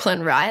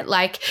discipline, right?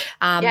 Like,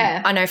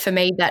 I know for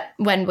me that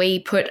when we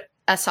put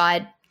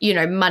aside, you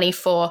know, money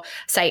for,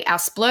 say, our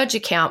splurge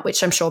account,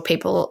 which I'm sure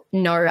people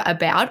know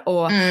about,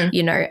 or,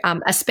 you know,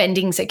 a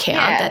spendings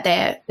account,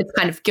 that it's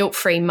kind of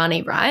guilt-free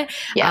money, right?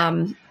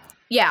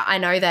 Yeah. I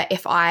know that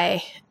if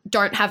I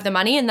don't have the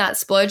money in that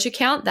splurge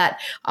account, that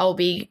I'll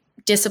be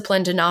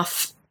disciplined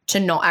enough to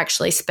not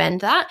actually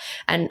spend that.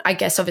 And I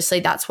guess obviously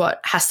that's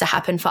what has to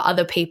happen for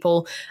other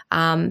people.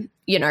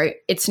 You know,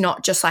 it's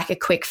not just like a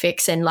quick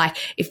fix and like,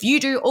 if you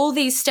do all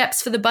these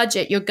steps for the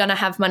budget, you're going to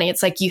have money.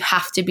 It's like you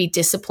have to be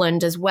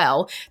disciplined as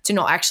well to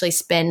not actually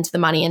spend the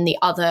money in the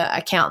other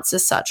accounts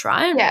as such,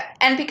 right? Yeah.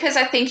 And because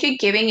I think you're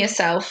giving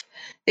yourself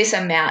this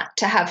amount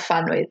to have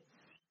fun with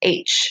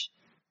each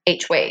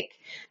week.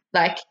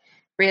 Like,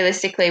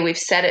 realistically, we've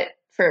set it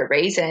for a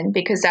reason,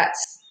 because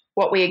that's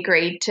what we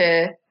agreed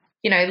to,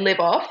 you know, live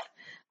off.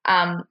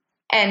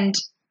 And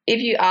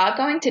if you are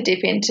going to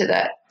dip into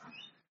that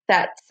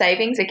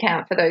savings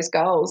account for those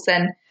goals,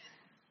 then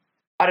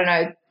I don't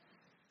know,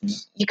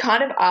 you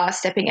kind of are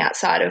stepping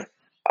outside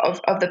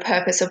of the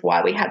purpose of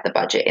why we had the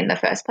budget in the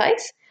first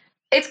place.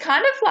 It's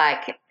kind of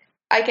like,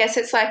 I guess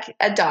it's like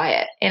a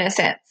diet in a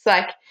sense.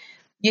 Like,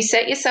 you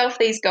set yourself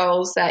these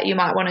goals that you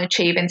might want to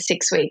achieve in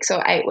 6 weeks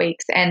or 8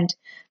 weeks, and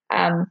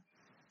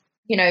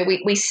you know,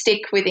 we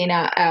stick within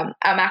our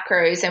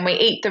macros, and we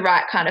eat the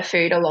right kind of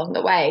food along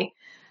the way.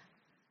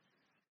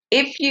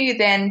 If you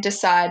then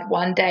decide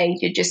one day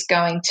you're just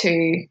going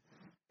to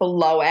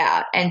blow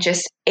out and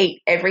just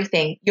eat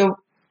everything, you're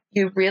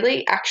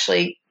really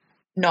actually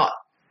not,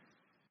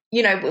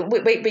 you know,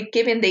 we're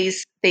given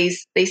these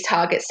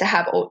targets to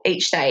have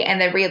each day,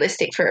 and they're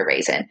realistic for a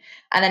reason.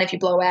 And then if you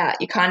blow out,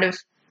 you're kind of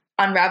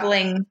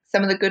unraveling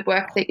some of the good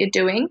work that you're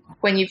doing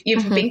when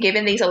you've been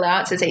given these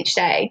allowances each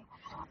day.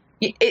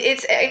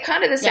 It's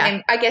kind of the same.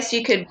 Yeah. I guess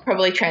you could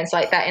probably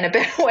translate that in a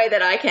better way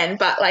than I can,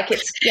 but like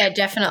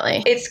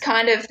definitely. It's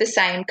kind of the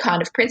same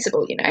kind of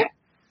principle, you know?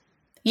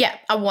 Yeah,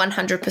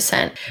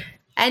 100%.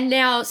 And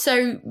now,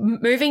 so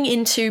moving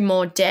into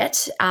more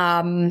debt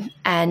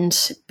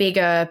and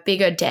bigger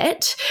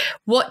debt,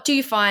 what do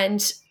you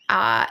find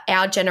are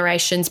our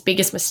generation's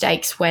biggest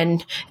mistakes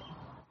when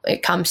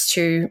it comes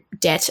to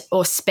debt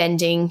or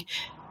spending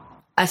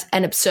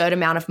an absurd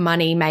amount of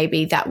money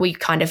maybe that we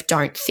kind of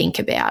don't think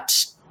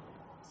about?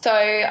 So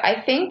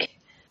I think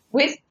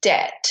with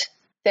debt,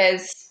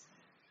 there's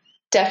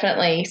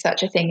definitely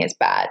such a thing as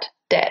bad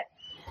debt.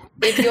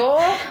 If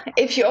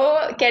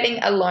you're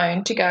getting a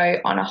loan to go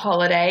on a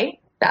holiday,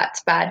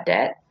 that's bad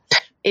debt.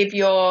 If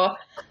you're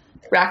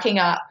racking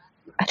up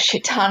a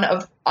shit ton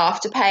of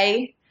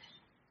Afterpay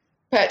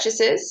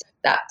purchases,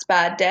 that's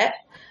bad debt.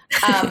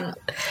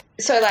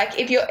 So like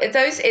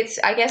it's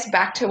I guess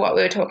back to what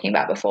we were talking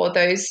about before,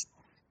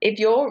 if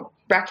you're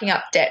racking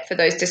up debt for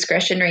those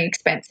discretionary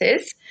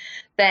expenses,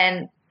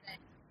 then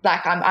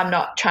like I'm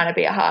not trying to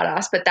be a hard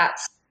ass, but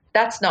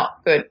that's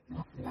not good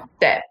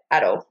debt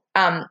at all.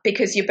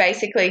 Because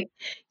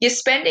you're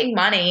spending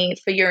money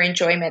for your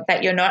enjoyment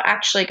that you're not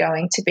actually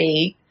going to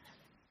be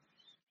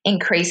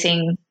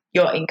increasing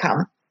your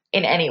income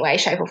in any way,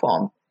 shape or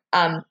form.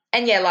 And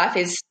yeah, life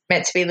is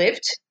meant to be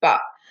lived, but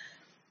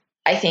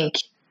I think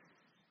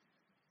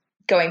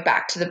going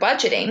back to the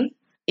budgeting,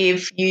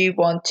 if you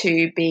want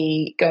to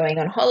be going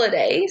on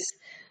holidays,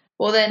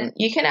 well then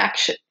you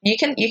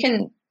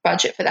can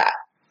budget for that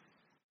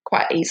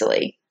quite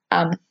easily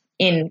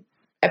in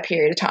a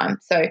period of time.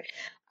 So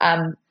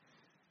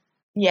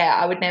yeah,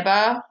 I would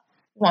never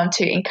want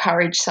to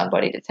encourage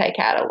somebody to take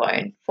out a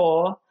loan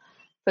for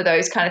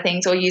those kind of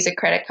things, or use a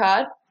credit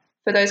card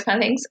for those kind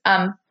of things.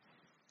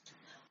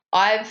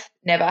 I've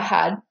never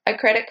had a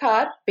credit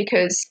card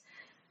because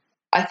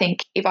I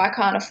think if I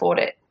can't afford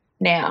it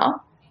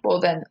now, well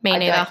then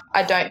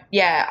I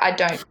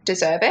don't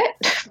deserve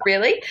it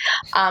really.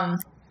 And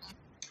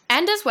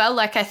as well,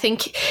 like I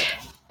think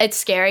it's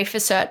scary for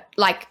certain,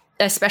 like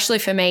especially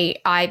for me,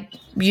 I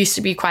used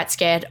to be quite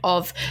scared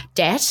of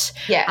debt.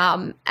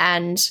 Yeah.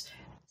 And Same.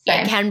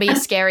 it can be a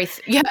scary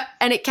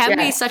and it can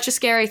be such a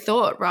scary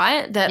thought,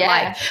 right? That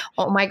like,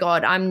 oh my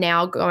God, I'm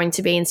now going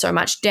to be in so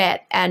much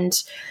debt. And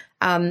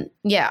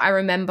I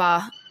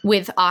remember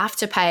with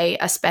Afterpay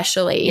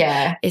especially,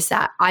 is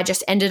that I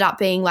just ended up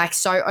being like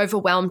so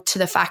overwhelmed to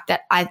the fact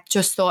that I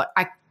just thought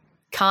I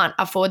can't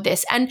afford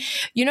this. And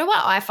you know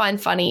what I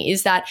find funny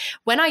is that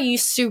when I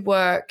used to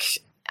work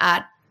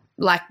at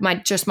like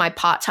my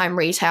part-time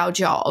retail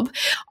job,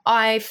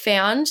 I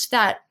found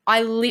that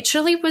I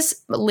literally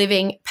was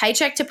living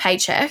paycheck to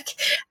paycheck.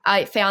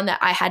 I found that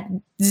I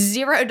had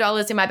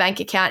 $0 in my bank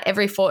account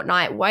every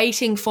fortnight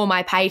waiting for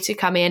my pay to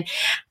come in.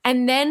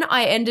 And then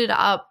I ended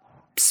up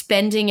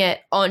spending it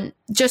on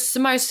just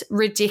the most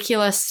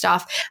ridiculous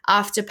stuff,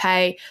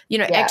 Afterpay,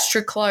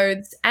 extra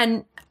clothes.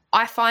 And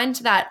I find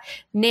that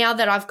now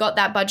that I've got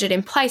that budget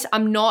in place,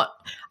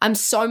 I'm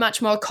so much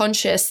more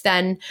conscious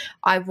than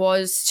I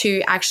was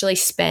to actually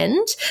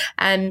spend.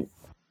 And,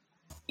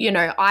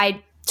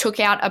 I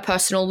took out a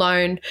personal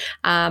loan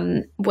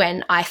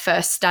when I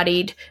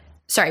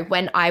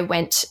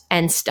went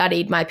and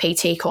studied my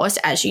PT course,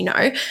 as you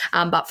know.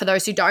 But for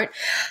those who don't,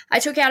 I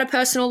took out a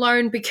personal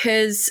loan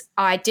because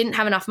I didn't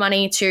have enough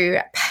money to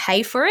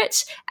pay for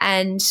it.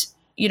 And,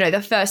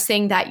 the first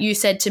thing that you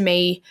said to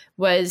me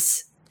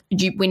was,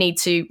 we need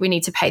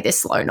to pay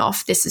this loan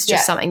off. This is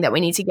just something that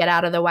we need to get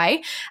out of the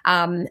way.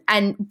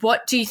 And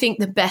what do you think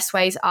the best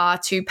ways are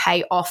to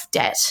pay off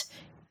debt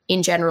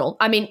in general?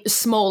 I mean,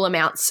 small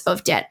amounts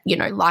of debt,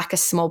 like a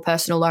small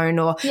personal loan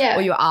or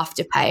your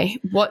Afterpay.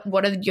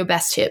 What are your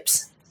best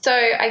tips? So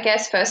I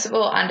guess, first of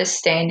all,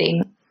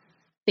 understanding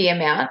the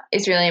amount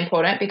is really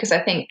important, because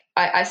I think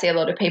I see a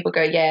lot of people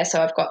go,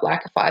 so I've got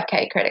like a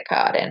 5K credit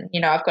card and,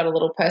 I've got a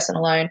little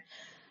personal loan,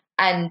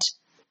 and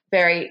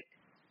very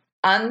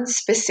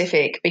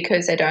unspecific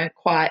because they don't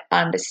quite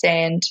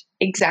understand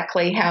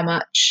exactly how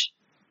much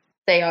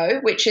they owe,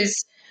 which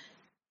is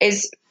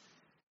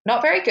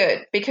not very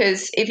good,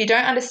 because if you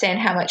don't understand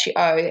how much you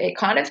owe, it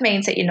kind of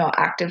means that you're not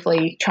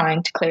actively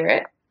trying to clear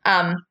it.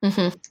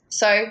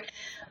 So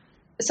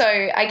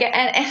I get,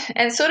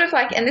 and sort of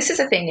like, and this is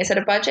the thing, is that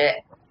a budget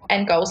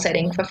and goal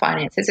setting for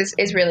finances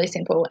is really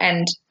simple.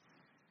 And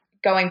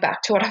going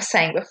back to what I was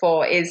saying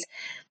before is,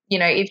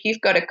 if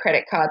you've got a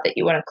credit card that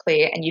you want to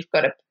clear and you've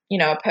got a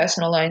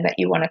personal loan that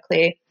you want to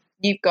clear,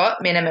 you've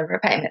got minimum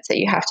repayments that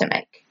you have to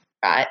make,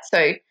 right?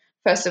 So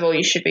first of all,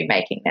 you should be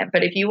making them.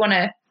 But if you want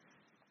to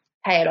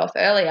pay it off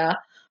earlier,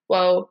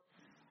 well,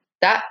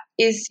 that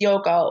is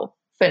your goal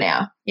for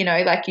now.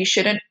 Like you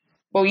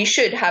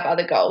should have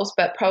other goals,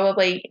 but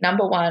probably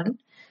number one,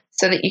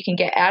 so that you can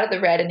get out of the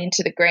red and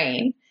into the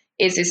green,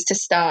 is to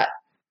start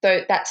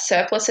that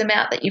surplus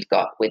amount that you've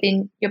got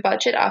within your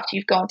budget after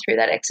you've gone through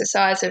that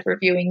exercise of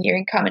reviewing your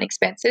income and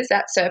expenses.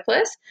 That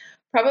surplus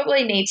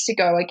probably needs to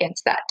go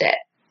against that debt,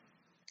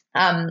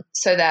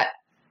 so that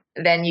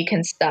then you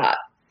can start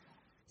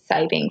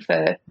saving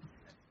for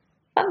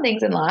fun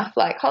things in life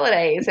like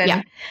holidays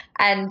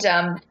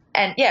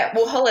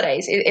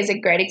holidays is a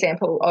great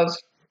example of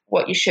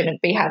what you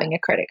shouldn't be having a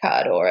credit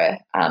card or a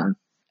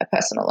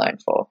personal loan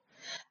for.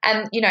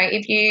 And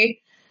if you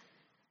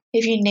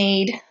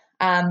need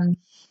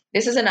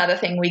this is another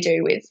thing we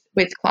do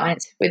with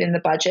clients within the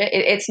budget.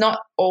 It's not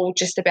all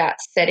just about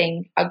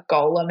setting a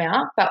goal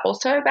amount, but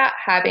also about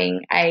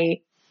having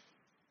a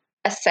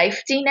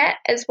safety net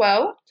as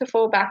well to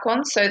fall back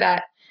on, so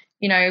that,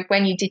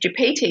 when you did your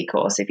PT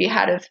course, if you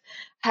had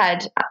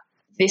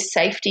this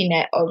safety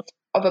net of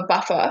a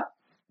buffer,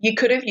 you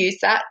could have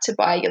used that to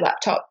buy your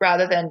laptop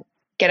rather than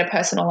get a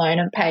personal loan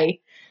and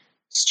pay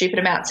stupid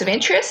amounts of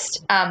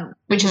interest,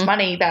 which is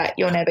money that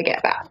you'll never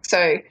get back.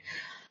 So,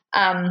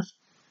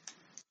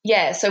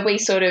 so we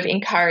sort of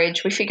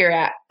we figure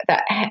out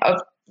that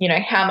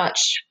how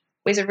much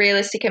is a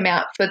realistic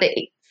amount for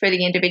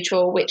the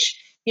individual, which,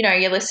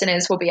 your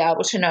listeners will be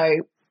able to know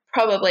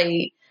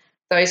probably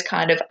those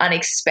kind of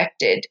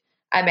unexpected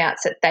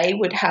amounts that they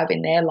would have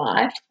in their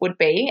life would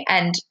be.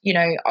 And,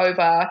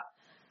 over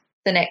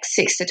the next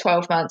 6 to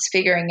 12 months,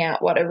 figuring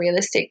out what a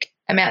realistic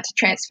amount to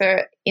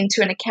transfer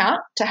into an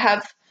account to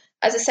have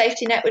as a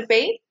safety net would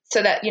be,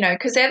 so that,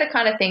 because they're the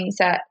kind of things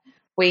that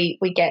we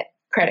get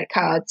credit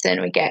cards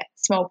and we get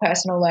small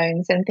personal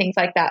loans and things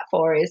like that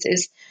for is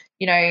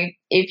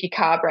if your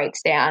car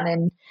breaks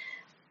down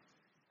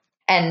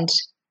and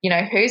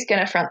who's going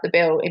to front the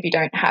bill if you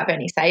don't have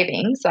any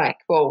savings? Like,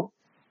 well,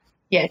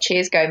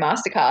 cheers, go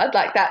MasterCard.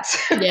 Like that's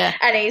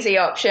an easy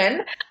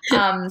option.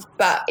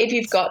 But if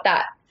you've got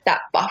that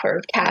buffer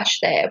of cash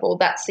there, well,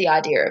 that's the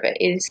idea of it,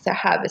 is to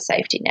have a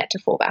safety net to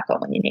fall back on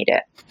when you need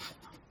it.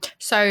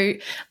 So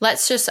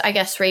let's just, I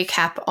guess,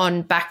 recap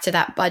on back to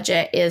that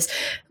budget. Is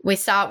we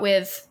start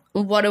with,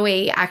 what do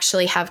we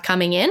actually have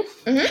coming in?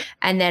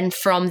 And then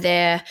from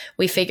there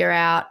we figure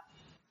out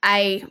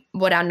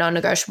what our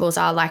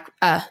non-negotiables are, like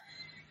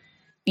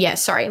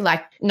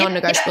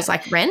non-negotiables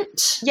like rent.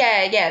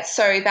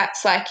 So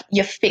that's like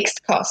your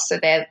fixed costs. So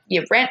they're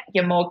your rent,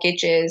 your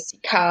mortgages,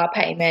 your car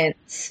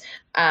payments,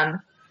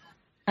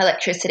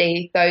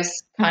 electricity,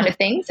 those kind of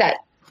things that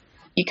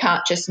you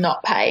can't just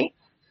not pay,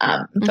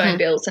 phone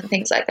bills and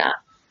things like that.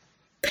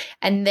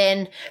 And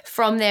then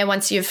from there,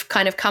 once you've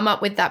kind of come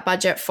up with that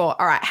budget for,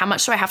 all right, how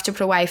much do I have to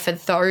put away for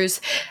those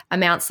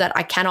amounts that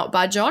I cannot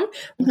budge on?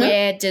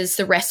 Where does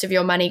the rest of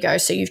your money go?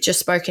 So you've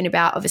just spoken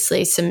about,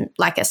 obviously, some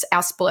like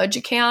our splurge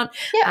account.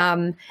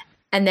 And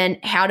then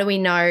how do we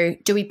know,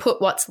 do we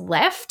put what's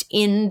left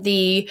in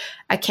the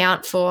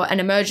account for an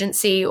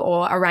emergency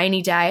or a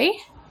rainy day?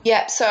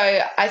 Yeah. So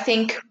I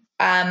think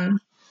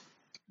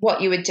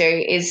what you would do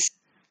is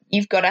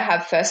you've got to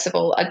have, first of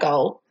all, a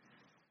goal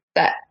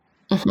that,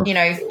 you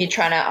know, you're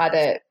trying to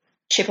either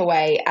chip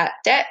away at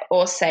debt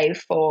or save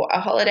for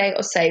a holiday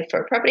or save for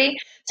a property.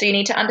 So you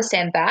need to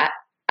understand that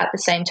at the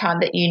same time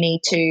that you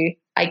need to,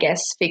 I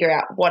guess, figure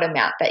out what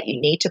amount that you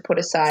need to put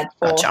aside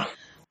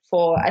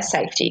for a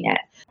safety net.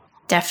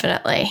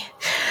 Definitely.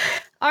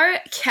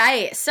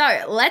 Okay, so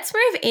let's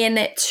move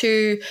in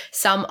to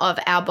some of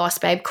our Boss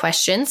Babe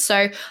questions.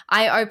 So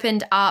I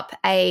opened up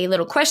a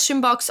little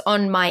question box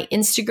on my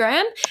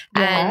Instagram,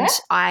 and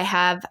I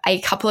have a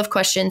couple of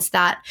questions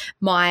that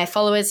my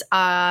followers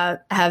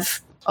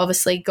have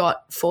obviously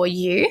got for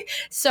you.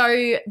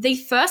 So the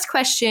first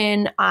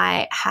question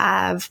I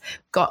have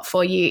got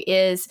for you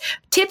is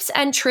tips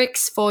and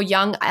tricks for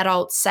young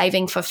adults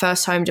saving for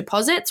first home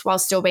deposits while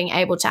still being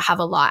able to have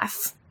a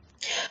life.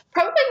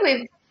 Probably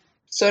we've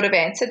sort of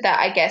answered that,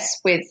 I guess,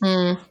 with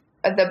the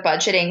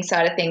budgeting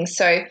side of things.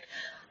 So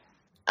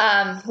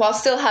while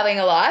still having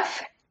a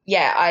life,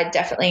 yeah, I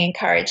definitely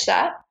encourage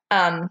that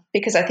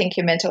because I think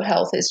your mental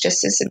health is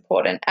just as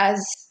important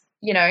as,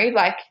 you know,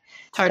 like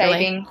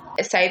saving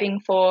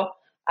for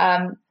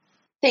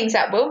things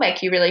that will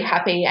make you really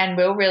happy and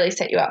will really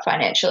set you up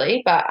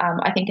financially. But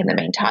I think in the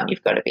meantime,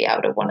 you've got to be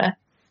able to want to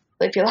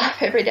live your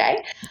life every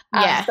day.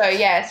 So,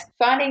 yes,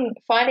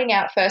 finding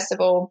out, first of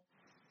all,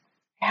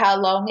 how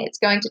long it's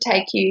going to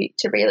take you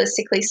to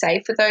realistically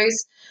save for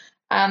those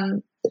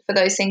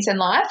things in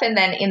life. And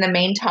then in the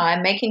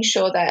meantime, making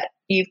sure that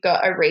you've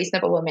got a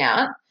reasonable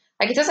amount.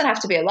 Like, it doesn't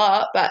have to be a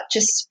lot, but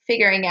just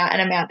figuring out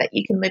an amount that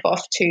you can live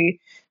off to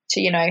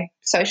you know,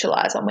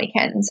 socialize on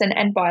weekends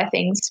and buy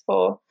things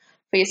for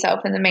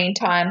yourself in the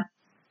meantime,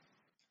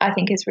 I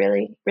think is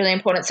really, really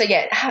important. So,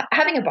 yeah,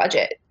 having a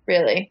budget,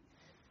 really.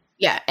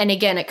 Yeah. And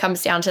again, it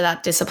comes down to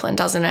that discipline,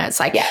 doesn't it? It's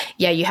like,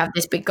 you have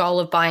this big goal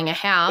of buying a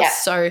house. Yeah.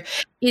 So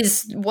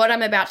is what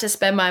I'm about to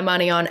spend my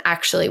money on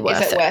actually worth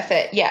it? Is it worth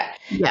it? Yeah.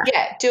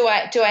 Do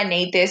I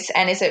need this?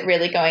 And is it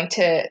really going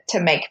to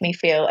make me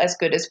feel as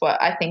good as what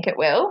I think it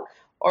will?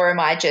 Or am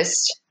I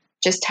just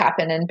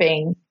happen and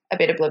being a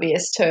bit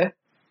oblivious to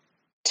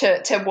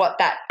what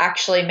that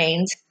actually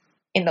means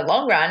in the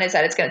long run, is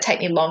that it's going to take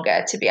me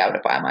longer to be able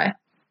to buy my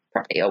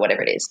property or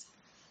whatever it is.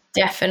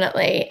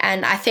 Definitely.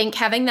 And I think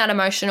having that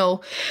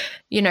emotional,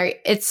 you know,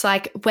 it's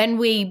like when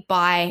we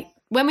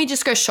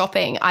just go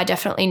shopping, I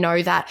definitely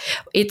know that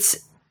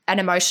it's an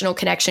emotional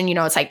connection. You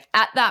know, it's like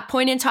at that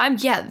point in time,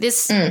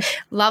 this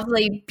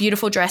lovely,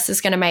 beautiful dress is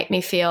going to make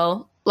me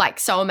feel like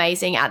so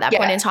amazing at that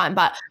point in time.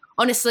 But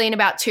honestly, in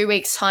about 2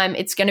 weeks' time,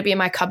 it's going to be in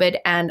my cupboard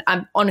and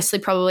I'm honestly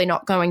probably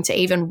not going to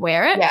even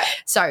wear it. Yeah.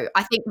 So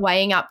I think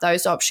weighing up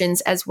those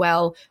options as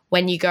well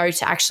when you go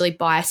to actually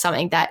buy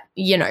something that,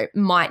 you know,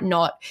 might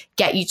not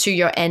get you to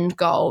your end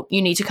goal,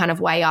 you need to kind of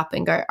weigh up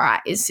and go, all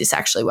right, is this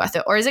actually worth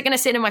it? Or is it going to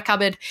sit in my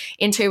cupboard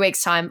in 2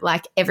 weeks' time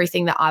like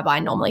everything that I buy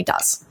normally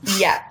does?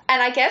 Yeah.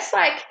 And I guess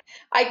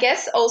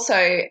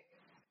also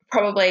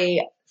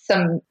probably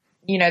some,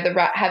 you know,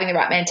 having the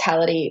right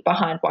mentality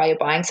behind why you're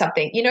buying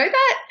something. You know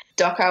that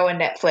doco on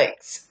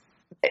Netflix,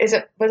 was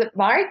it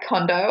Marie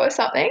Kondo or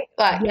something?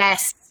 Like,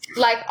 yes.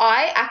 Like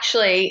I've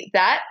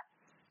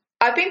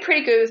been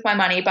pretty good with my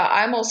money, but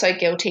I'm also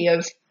guilty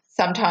of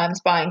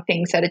sometimes buying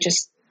things that are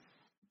just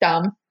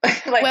dumb.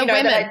 Like, we're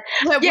women.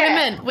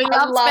 Women. We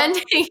love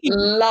spending.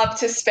 Love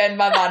to spend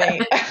my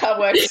money. I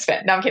work to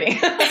spend. No, I'm kidding.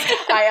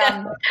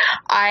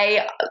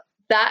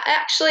 That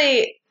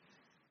actually,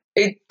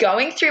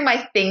 going through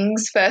my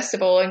things first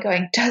of all and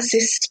going, does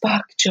this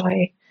spark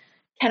joy?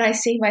 Can I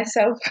see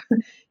myself,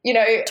 you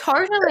know,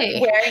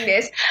 totally wearing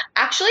this,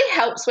 actually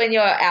helps when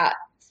you're out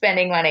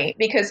spending money,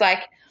 because like,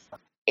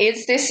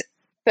 is this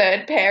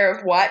third pair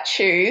of white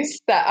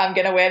shoes that I'm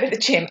going to wear to the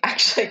gym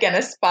actually going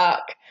to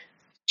spark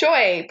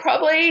joy?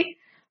 Probably,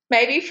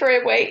 maybe for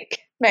a week,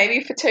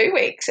 maybe for 2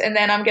 weeks, and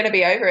then I'm going to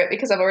be over it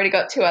because I've already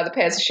got 2 other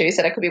pairs of shoes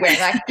that I could be wearing.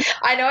 Like,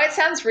 I know it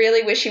sounds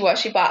really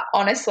wishy-washy, but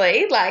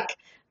honestly, like,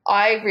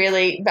 I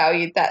really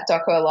valued that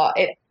doco a lot.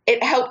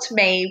 It helped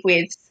me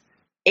with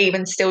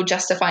even still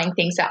justifying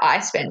things that I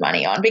spend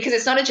money on, because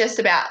it's not just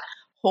about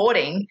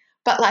hoarding,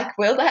 but like,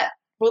 will that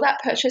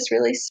purchase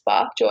really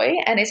spark joy?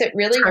 And is it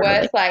really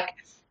worth like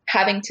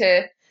having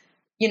to,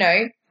 you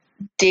know,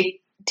 dip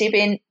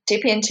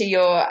into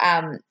your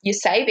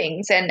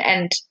savings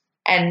and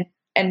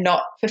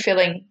not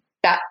fulfilling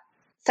that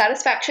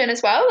satisfaction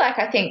as well? Like,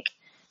 I think,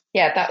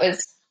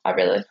 I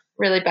really,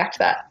 really backed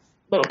that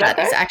little doco. That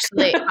is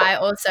actually, I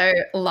also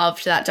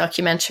loved that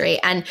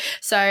documentary. And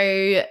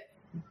so,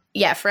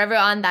 yeah, for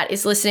everyone that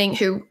is listening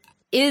who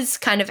is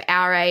kind of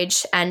our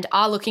age and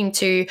are looking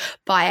to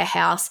buy a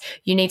house,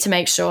 you need to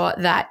make sure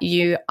that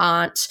you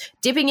aren't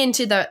dipping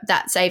into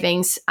that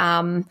savings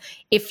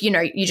if, you know,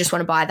 you just want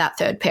to buy that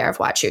third pair of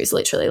white shoes,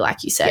 literally,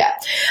 like you said.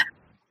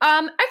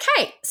 Yeah.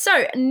 Okay,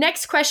 so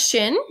next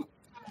question.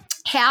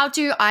 How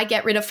do I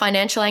get rid of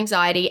financial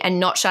anxiety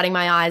and not shutting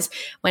my eyes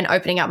when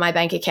opening up my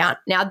bank account?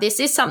 Now, this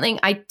is something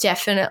I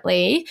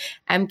definitely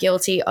am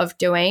guilty of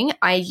doing.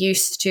 I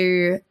used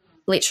to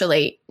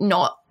literally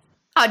not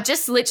I'd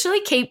just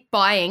literally keep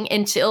buying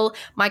until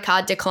my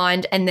card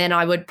declined, and then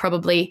I would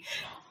probably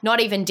not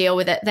even deal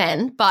with it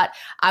then, but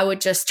I would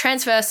just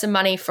transfer some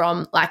money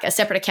from like a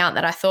separate account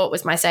that I thought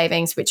was my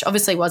savings, which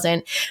obviously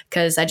wasn't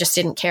because I just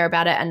didn't care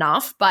about it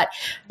enough. But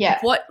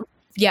what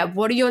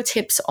are your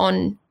tips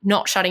on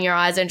not shutting your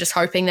eyes and just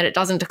hoping that it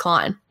doesn't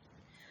decline?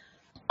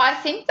 I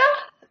think that,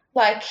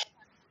 like,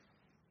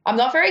 I'm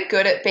not very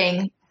good at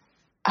being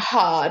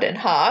hard and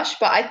harsh,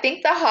 but I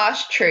think the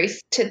harsh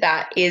truth to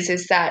that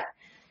is that,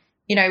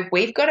 you know,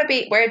 we're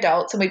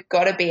adults and we've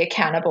got to be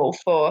accountable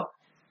for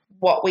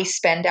what we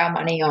spend our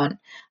money on.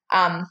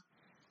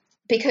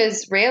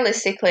 Because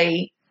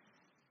realistically,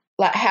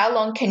 like, how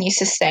long can you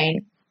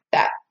sustain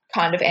that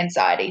kind of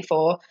anxiety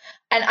for?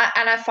 And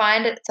I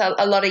find it's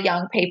a lot of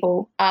young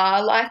people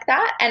are like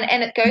that.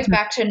 And it goes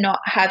back to not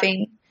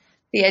having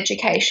the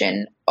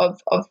education of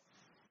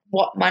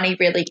what money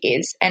really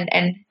is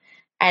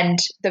and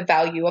the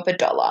value of a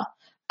dollar.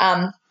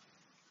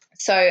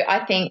 So I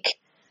think,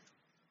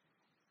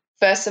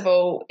 first of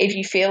all, if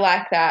you feel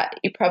like that,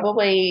 you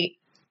probably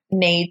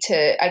need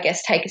to, I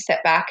guess, take a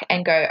step back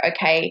and go,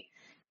 okay,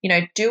 you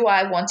know, do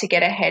I want to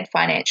get ahead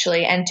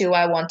financially, and do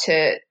I want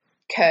to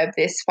curb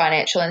this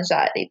financial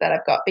anxiety that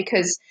I've got?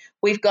 Because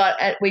we've got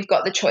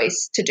the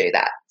choice to do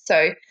that.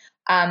 So,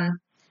 and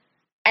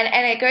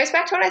it goes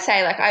back to what I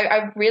say, like,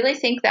 I really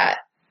think that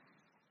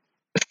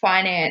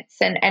finance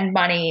and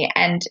money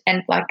and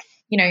like,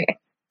 you know,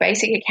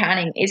 basic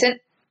accounting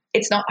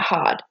it's not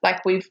hard.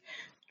 Like, we've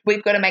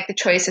got to make the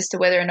choice as to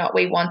whether or not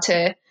we want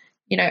to,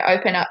 you know,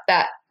 open up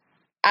that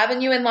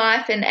avenue in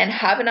life and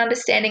have an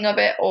understanding of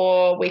it,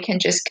 or we can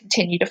just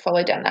continue to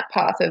follow down that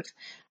path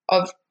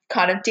of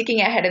kind of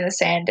digging our head in the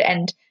sand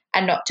and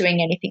not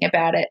doing anything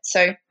about it.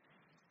 So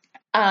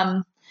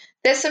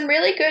there's some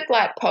really good,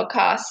 like,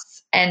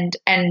 podcasts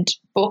and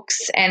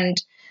books and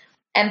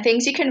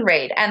things you can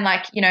read. And,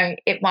 like, you know,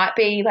 it might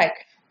be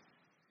like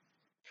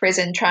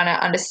prison trying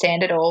to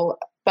understand it all,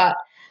 but,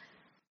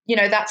 you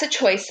know, that's a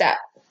choice that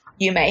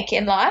you make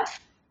in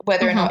life,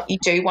 whether or not you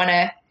do want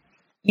to,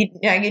 you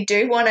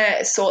want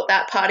to sort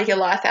that part of your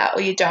life out,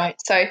 or you don't.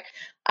 So,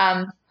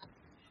 and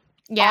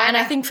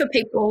I think for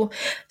people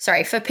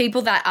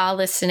that are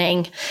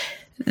listening,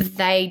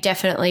 they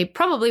definitely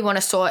probably want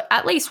to sort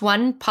at least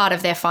one part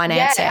of their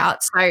finance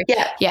out. So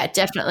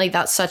definitely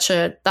that's such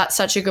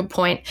a good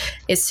point,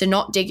 is to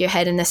not dig your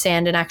head in the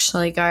sand and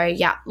actually go,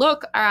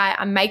 look, all right,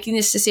 I'm making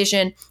this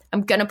decision.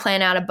 I'm going to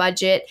plan out a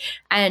budget.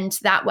 And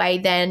that way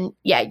then,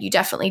 you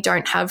definitely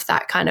don't have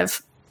that kind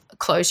of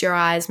close your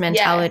eyes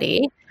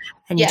mentality,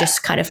 and you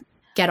just kind of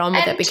get on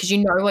with it because you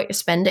know what you're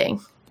spending.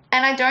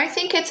 And I don't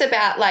think it's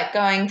about, like,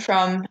 going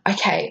from,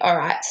 okay, all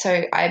right,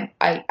 so I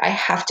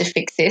have to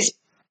fix this,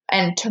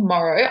 and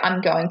tomorrow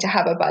I'm going to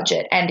have a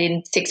budget, and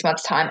in 6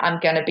 months' time I'm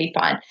going to be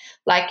fine.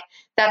 Like,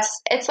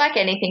 it's like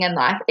anything in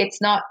life.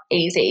 It's not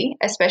easy,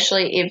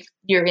 especially if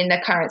you're in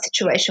the current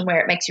situation where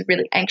it makes you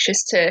really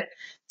anxious to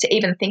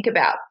even think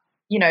about,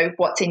 you know,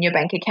 what's in your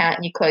bank account,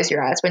 and you close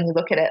your eyes when you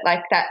look at it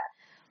like that.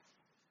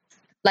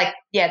 Like,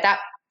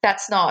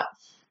 that's not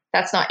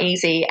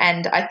easy.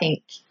 And I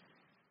think,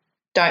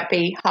 don't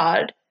be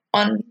hard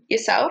on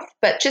yourself,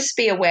 but just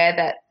be aware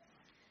that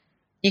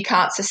you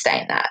can't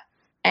sustain that.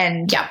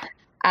 And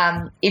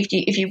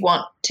if you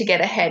want to get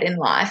ahead in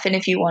life, and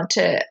if you want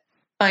to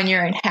own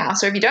your own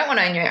house, or if you don't want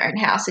to own your own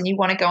house and you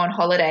want to go on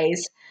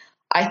holidays,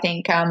 I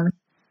think,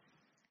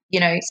 you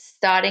know,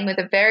 starting with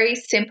a very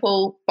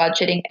simple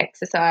budgeting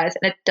exercise,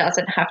 and it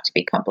doesn't have to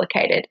be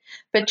complicated,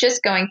 but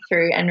just going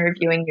through and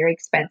reviewing your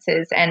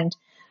expenses and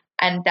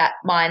that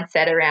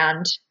mindset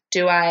around,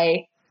 do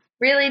I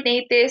really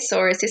need this,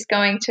 or is this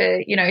going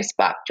to, you know,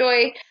 spark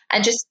joy?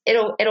 And just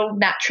it'll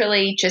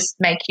naturally just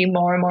make you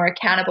more and more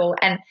accountable.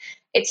 And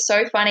it's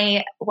so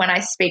funny when I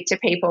speak to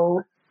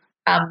people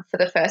for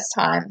the first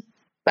time,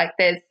 like,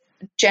 there's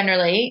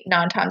generally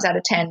 9 times out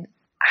of 10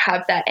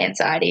 have that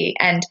anxiety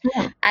and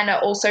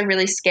are also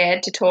really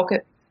scared to talk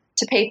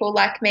to people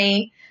like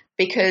me,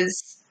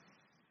 because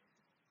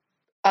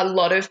a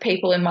lot of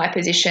people in my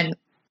position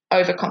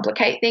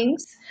overcomplicate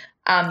things.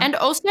 And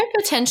also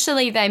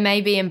potentially they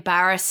may be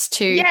embarrassed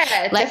to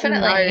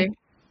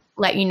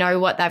let you know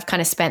what they've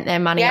kind of spent their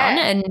money on.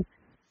 And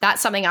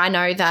that's something I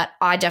know that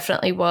I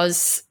definitely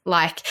was,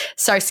 like,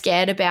 so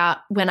scared about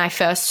when I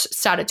first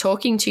started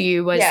talking to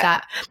you, was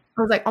that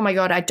I was like, oh my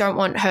God, I don't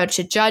want her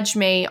to judge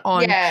me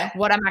on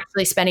what I'm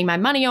actually spending my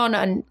money on.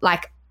 And,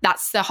 like,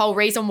 that's the whole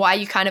reason why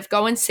you kind of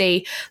go and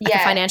see, like, a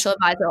financial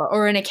advisor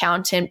or an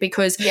accountant,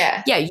 because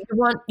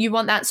you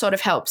want that sort of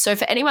help. So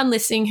for anyone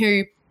listening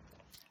who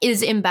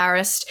is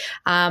embarrassed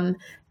and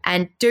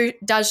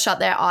does shut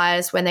their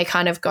eyes when they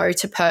kind of go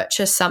to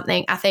purchase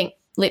something, I think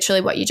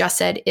literally what you just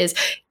said is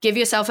give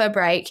yourself a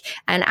break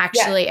and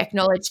actually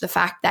acknowledge the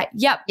fact that,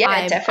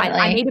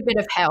 I need a bit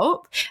of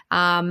help.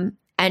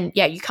 And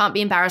you can't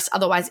be embarrassed.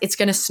 Otherwise it's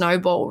going to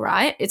snowball,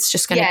 right? It's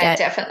just going to get.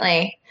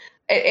 Definitely.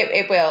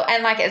 It will.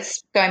 And, like,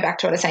 it's going back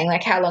to what I was saying,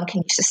 like, how long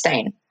can you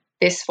sustain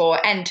this for?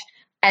 And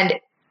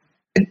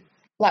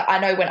like, I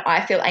know when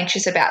I feel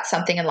anxious about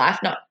something in life,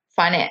 not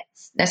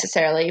finance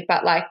necessarily,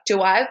 but like,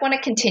 do I want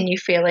to continue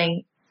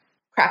feeling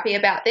crappy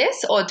about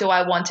this, or do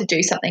I want to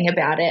do something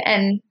about it?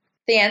 And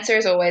the answer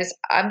is always,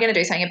 I'm going to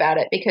do something about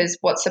it, because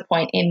what's the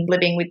point in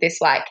living with this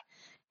like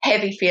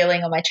heavy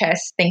feeling on my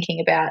chest thinking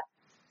about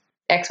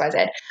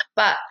XYZ?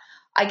 But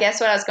I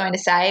guess what I was going to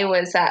say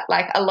was that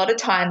like a lot of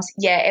times,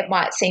 yeah, it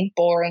might seem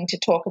boring to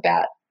talk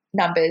about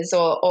numbers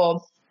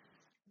or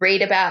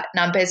read about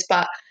numbers,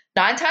 but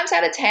 9 times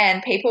out of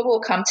 10, people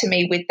will come to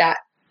me with that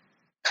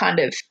kind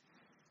of,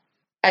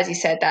 as you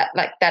said, that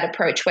like that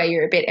approach where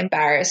you're a bit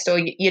embarrassed or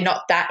you're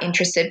not that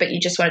interested, but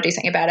you just want to do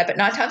something about it. But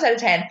 9 times out of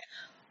 10,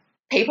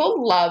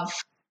 people love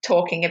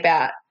talking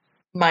about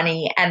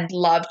money and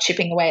love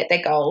chipping away at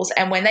their goals.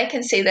 And when they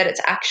can see that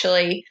it's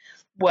actually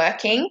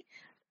working,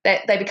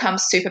 that they become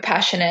super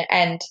passionate,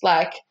 and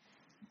like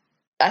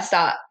I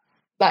start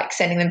like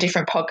sending them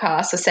different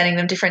podcasts or sending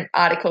them different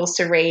articles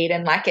to read,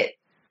 and like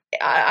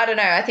I don't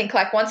know, I think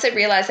like once they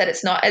realize that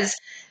it's not as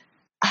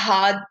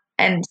hard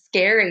and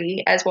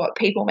scary as what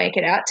people make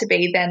it out to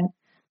be, then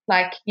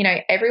like, you know,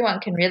 everyone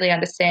can really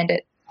understand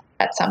it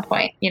at some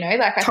point, you know,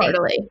 like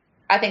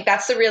I think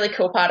that's the really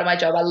cool part of my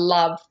job. I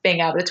love being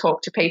able to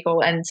talk to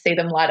people and see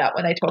them light up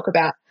when they talk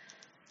about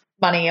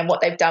money and what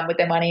they've done with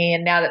their money,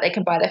 and now that they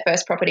can buy their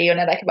first property, or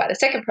now they can buy their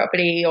second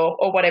property,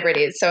 or whatever it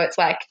is. So it's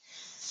like,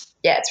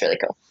 yeah, it's really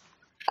cool.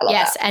 I love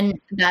that. And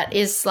that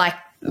is like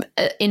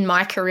in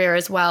my career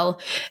as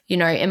well, you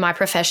know, in my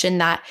profession,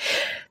 that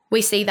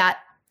we see that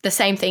the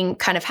same thing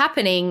kind of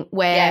happening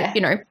where,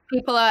 you know,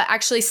 people are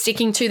actually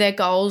sticking to their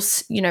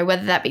goals, you know,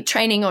 whether that be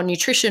training or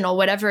nutrition or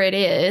whatever it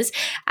is.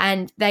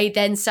 And they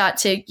then start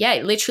to,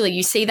 literally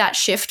you see that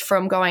shift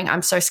from going,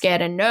 I'm so scared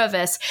and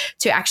nervous,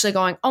 to actually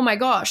going, oh my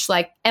gosh,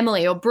 like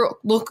Emily or Brooke,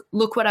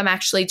 look what I'm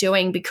actually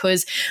doing,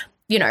 because,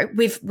 you know,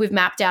 we've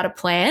mapped out a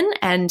plan,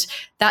 and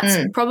that's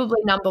probably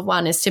number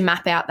one, is to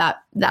map out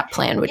that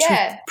plan, which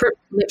we've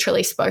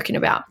literally spoken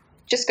about.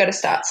 Just got to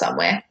start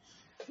somewhere.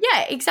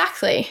 Yeah,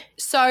 exactly.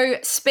 So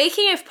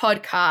speaking of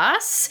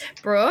podcasts,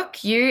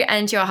 Brooke, you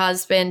and your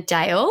husband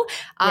Dale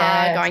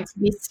are going to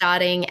be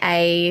starting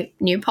a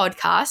new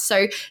podcast.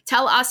 So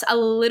tell us a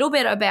little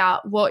bit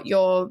about what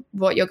you're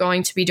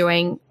going to be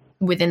doing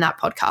within that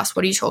podcast.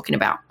 What are you talking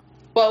about?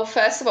 Well,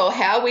 first of all,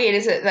 how weird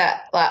is it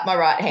that like my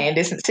right hand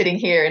isn't sitting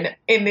here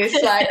in this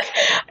like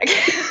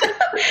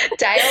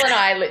Dale and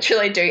I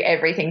literally do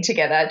everything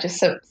together. Just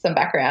some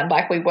background.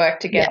 Like we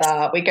work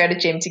together, we go to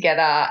gym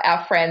together,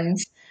 our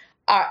friends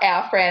are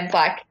our friends,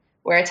 like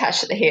we're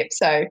attached at the hip.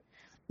 So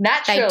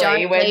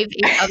naturally we're leave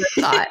each other's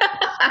side.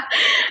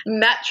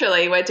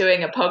 Naturally we're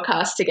doing a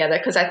podcast together,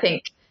 because I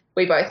think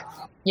we both,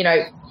 you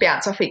know,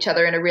 bounce off each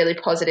other in a really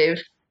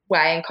positive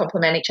way and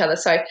complement each other.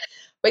 So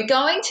we're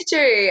going to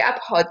do a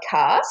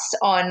podcast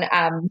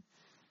on,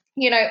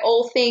 you know,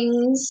 all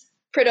things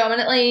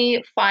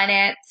predominantly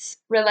finance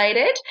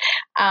related,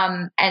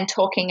 and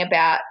talking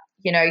about,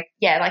 you know,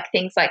 like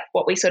things like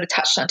what we sort of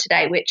touched on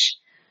today, which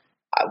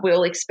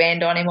we'll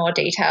expand on in more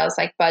details,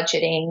 like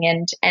budgeting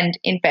and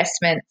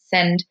investments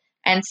and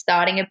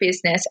starting a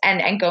business,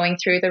 and going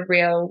through the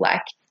real,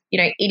 like,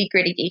 you know,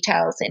 itty-gritty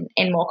details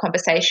in more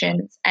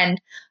conversations, and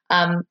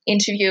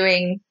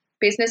interviewing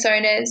business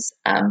owners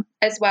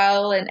as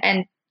well,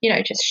 and you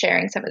know, just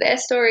sharing some of their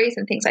stories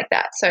and things like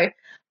that. So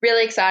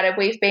really excited.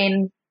 We've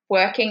been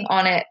working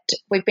on it.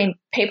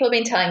 People have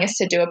been telling us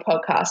to do a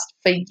podcast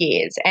for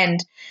years, and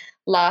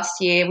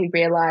last year we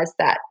realized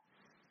that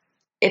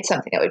it's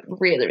something that we'd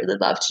really, really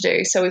love to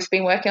do. So we've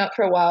been working on it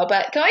for a while.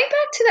 But going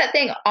back to that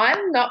thing,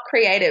 I'm not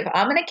creative.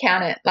 I'm an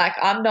accountant. Like,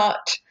 I'm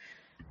not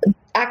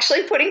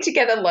actually putting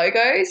together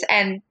logos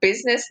and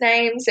business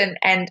names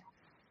and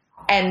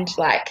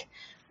like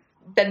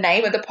the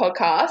name of the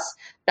podcast.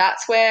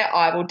 That's where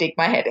I will dig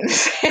my head in the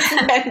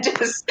sand and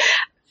just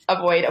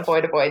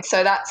avoid.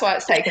 So that's why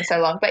it's taken so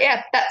long. But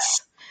yeah,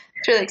 it's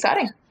really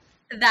exciting.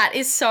 That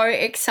is so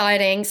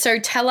exciting. So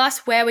tell us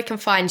where we can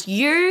find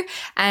you,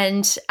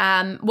 and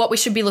what we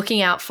should be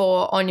looking out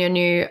for on your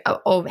new,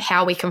 or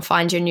how we can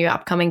find your new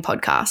upcoming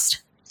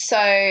podcast.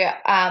 So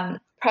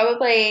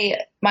probably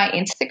my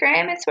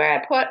Instagram is where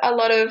I put a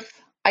lot of,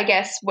 I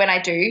guess, when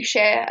I do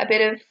share a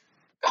bit of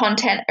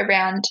content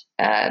around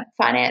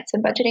finance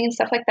and budgeting and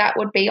stuff like that,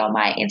 would be on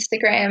my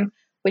Instagram,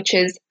 which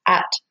is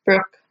at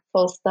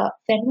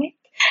Brooke_Fenwick.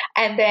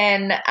 And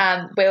then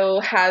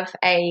we'll have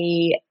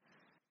a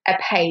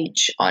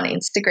page on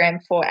Instagram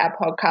for our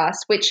podcast,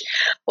 which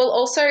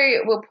we'll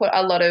put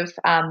a lot of,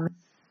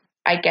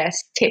 I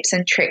guess, tips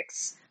and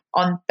tricks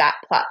on that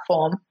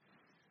platform,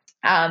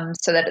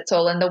 so that it's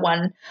all in the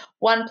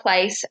one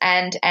place,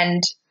 and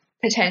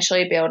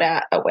potentially build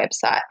out a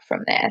website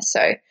from there.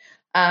 So,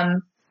 I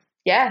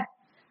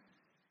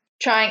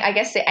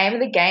guess the aim of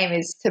the game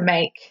is to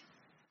make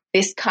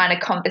this kind of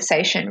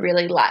conversation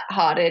really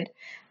lighthearted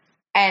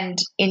and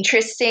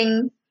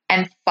interesting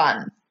and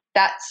fun.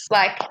 That's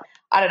like,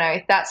 I don't know,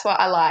 that's what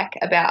I like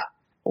about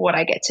what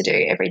I get to do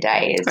every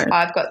day, is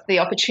I've got the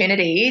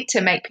opportunity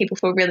to make people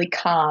feel really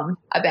calm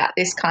about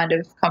this kind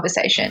of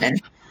conversation.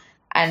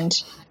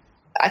 And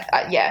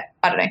I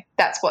don't know,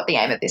 that's what the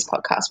aim of this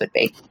podcast would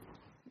be.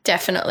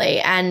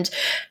 Definitely. And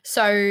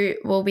so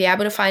we'll be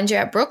able to find you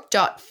at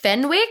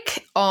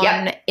brooke.fenwick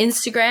on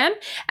Instagram,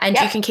 and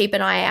you can keep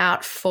an eye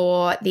out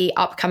for the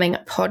upcoming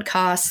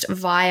podcast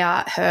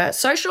via her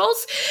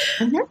socials.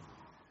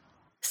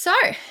 So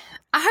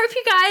I hope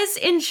you guys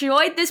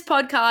enjoyed this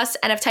podcast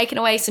and have taken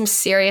away some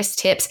serious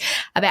tips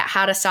about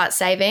how to start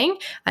saving.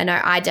 I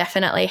know I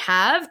definitely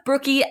have.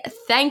 Brookie,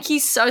 thank you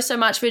so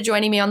much for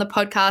joining me on the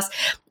podcast.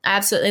 I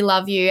absolutely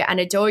love you and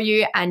adore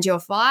you and your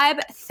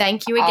vibe.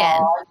 Thank you again.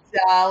 Oh,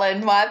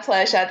 darling, my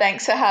pleasure.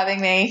 Thanks for having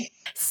me.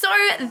 So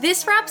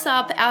this wraps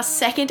up our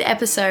second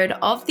episode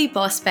of the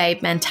Boss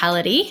Babe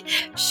Mentality.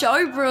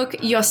 Show Brooke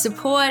your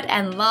support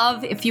and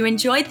love if you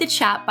enjoyed the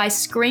chat by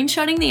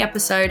screenshotting the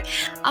episode,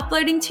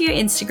 uploading to your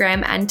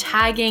Instagram and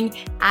tagging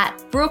at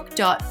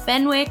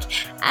brooke.fenwick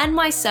and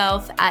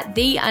myself at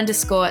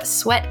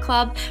 @the_sweat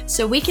club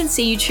so we can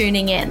see you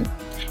tuning in.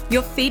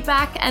 Your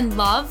feedback and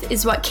love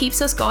is what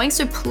keeps us going,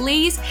 so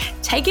please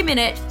take a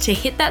minute to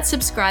hit that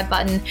subscribe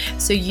button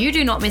so you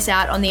do not miss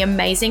out on the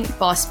amazing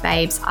boss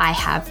babes I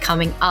have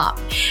coming up.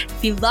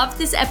 If you loved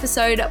this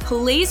episode,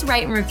 please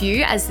rate and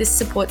review as this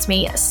supports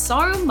me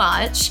so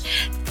much.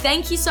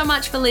 Thank you so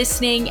much for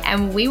listening,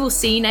 and we will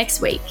see you next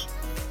week.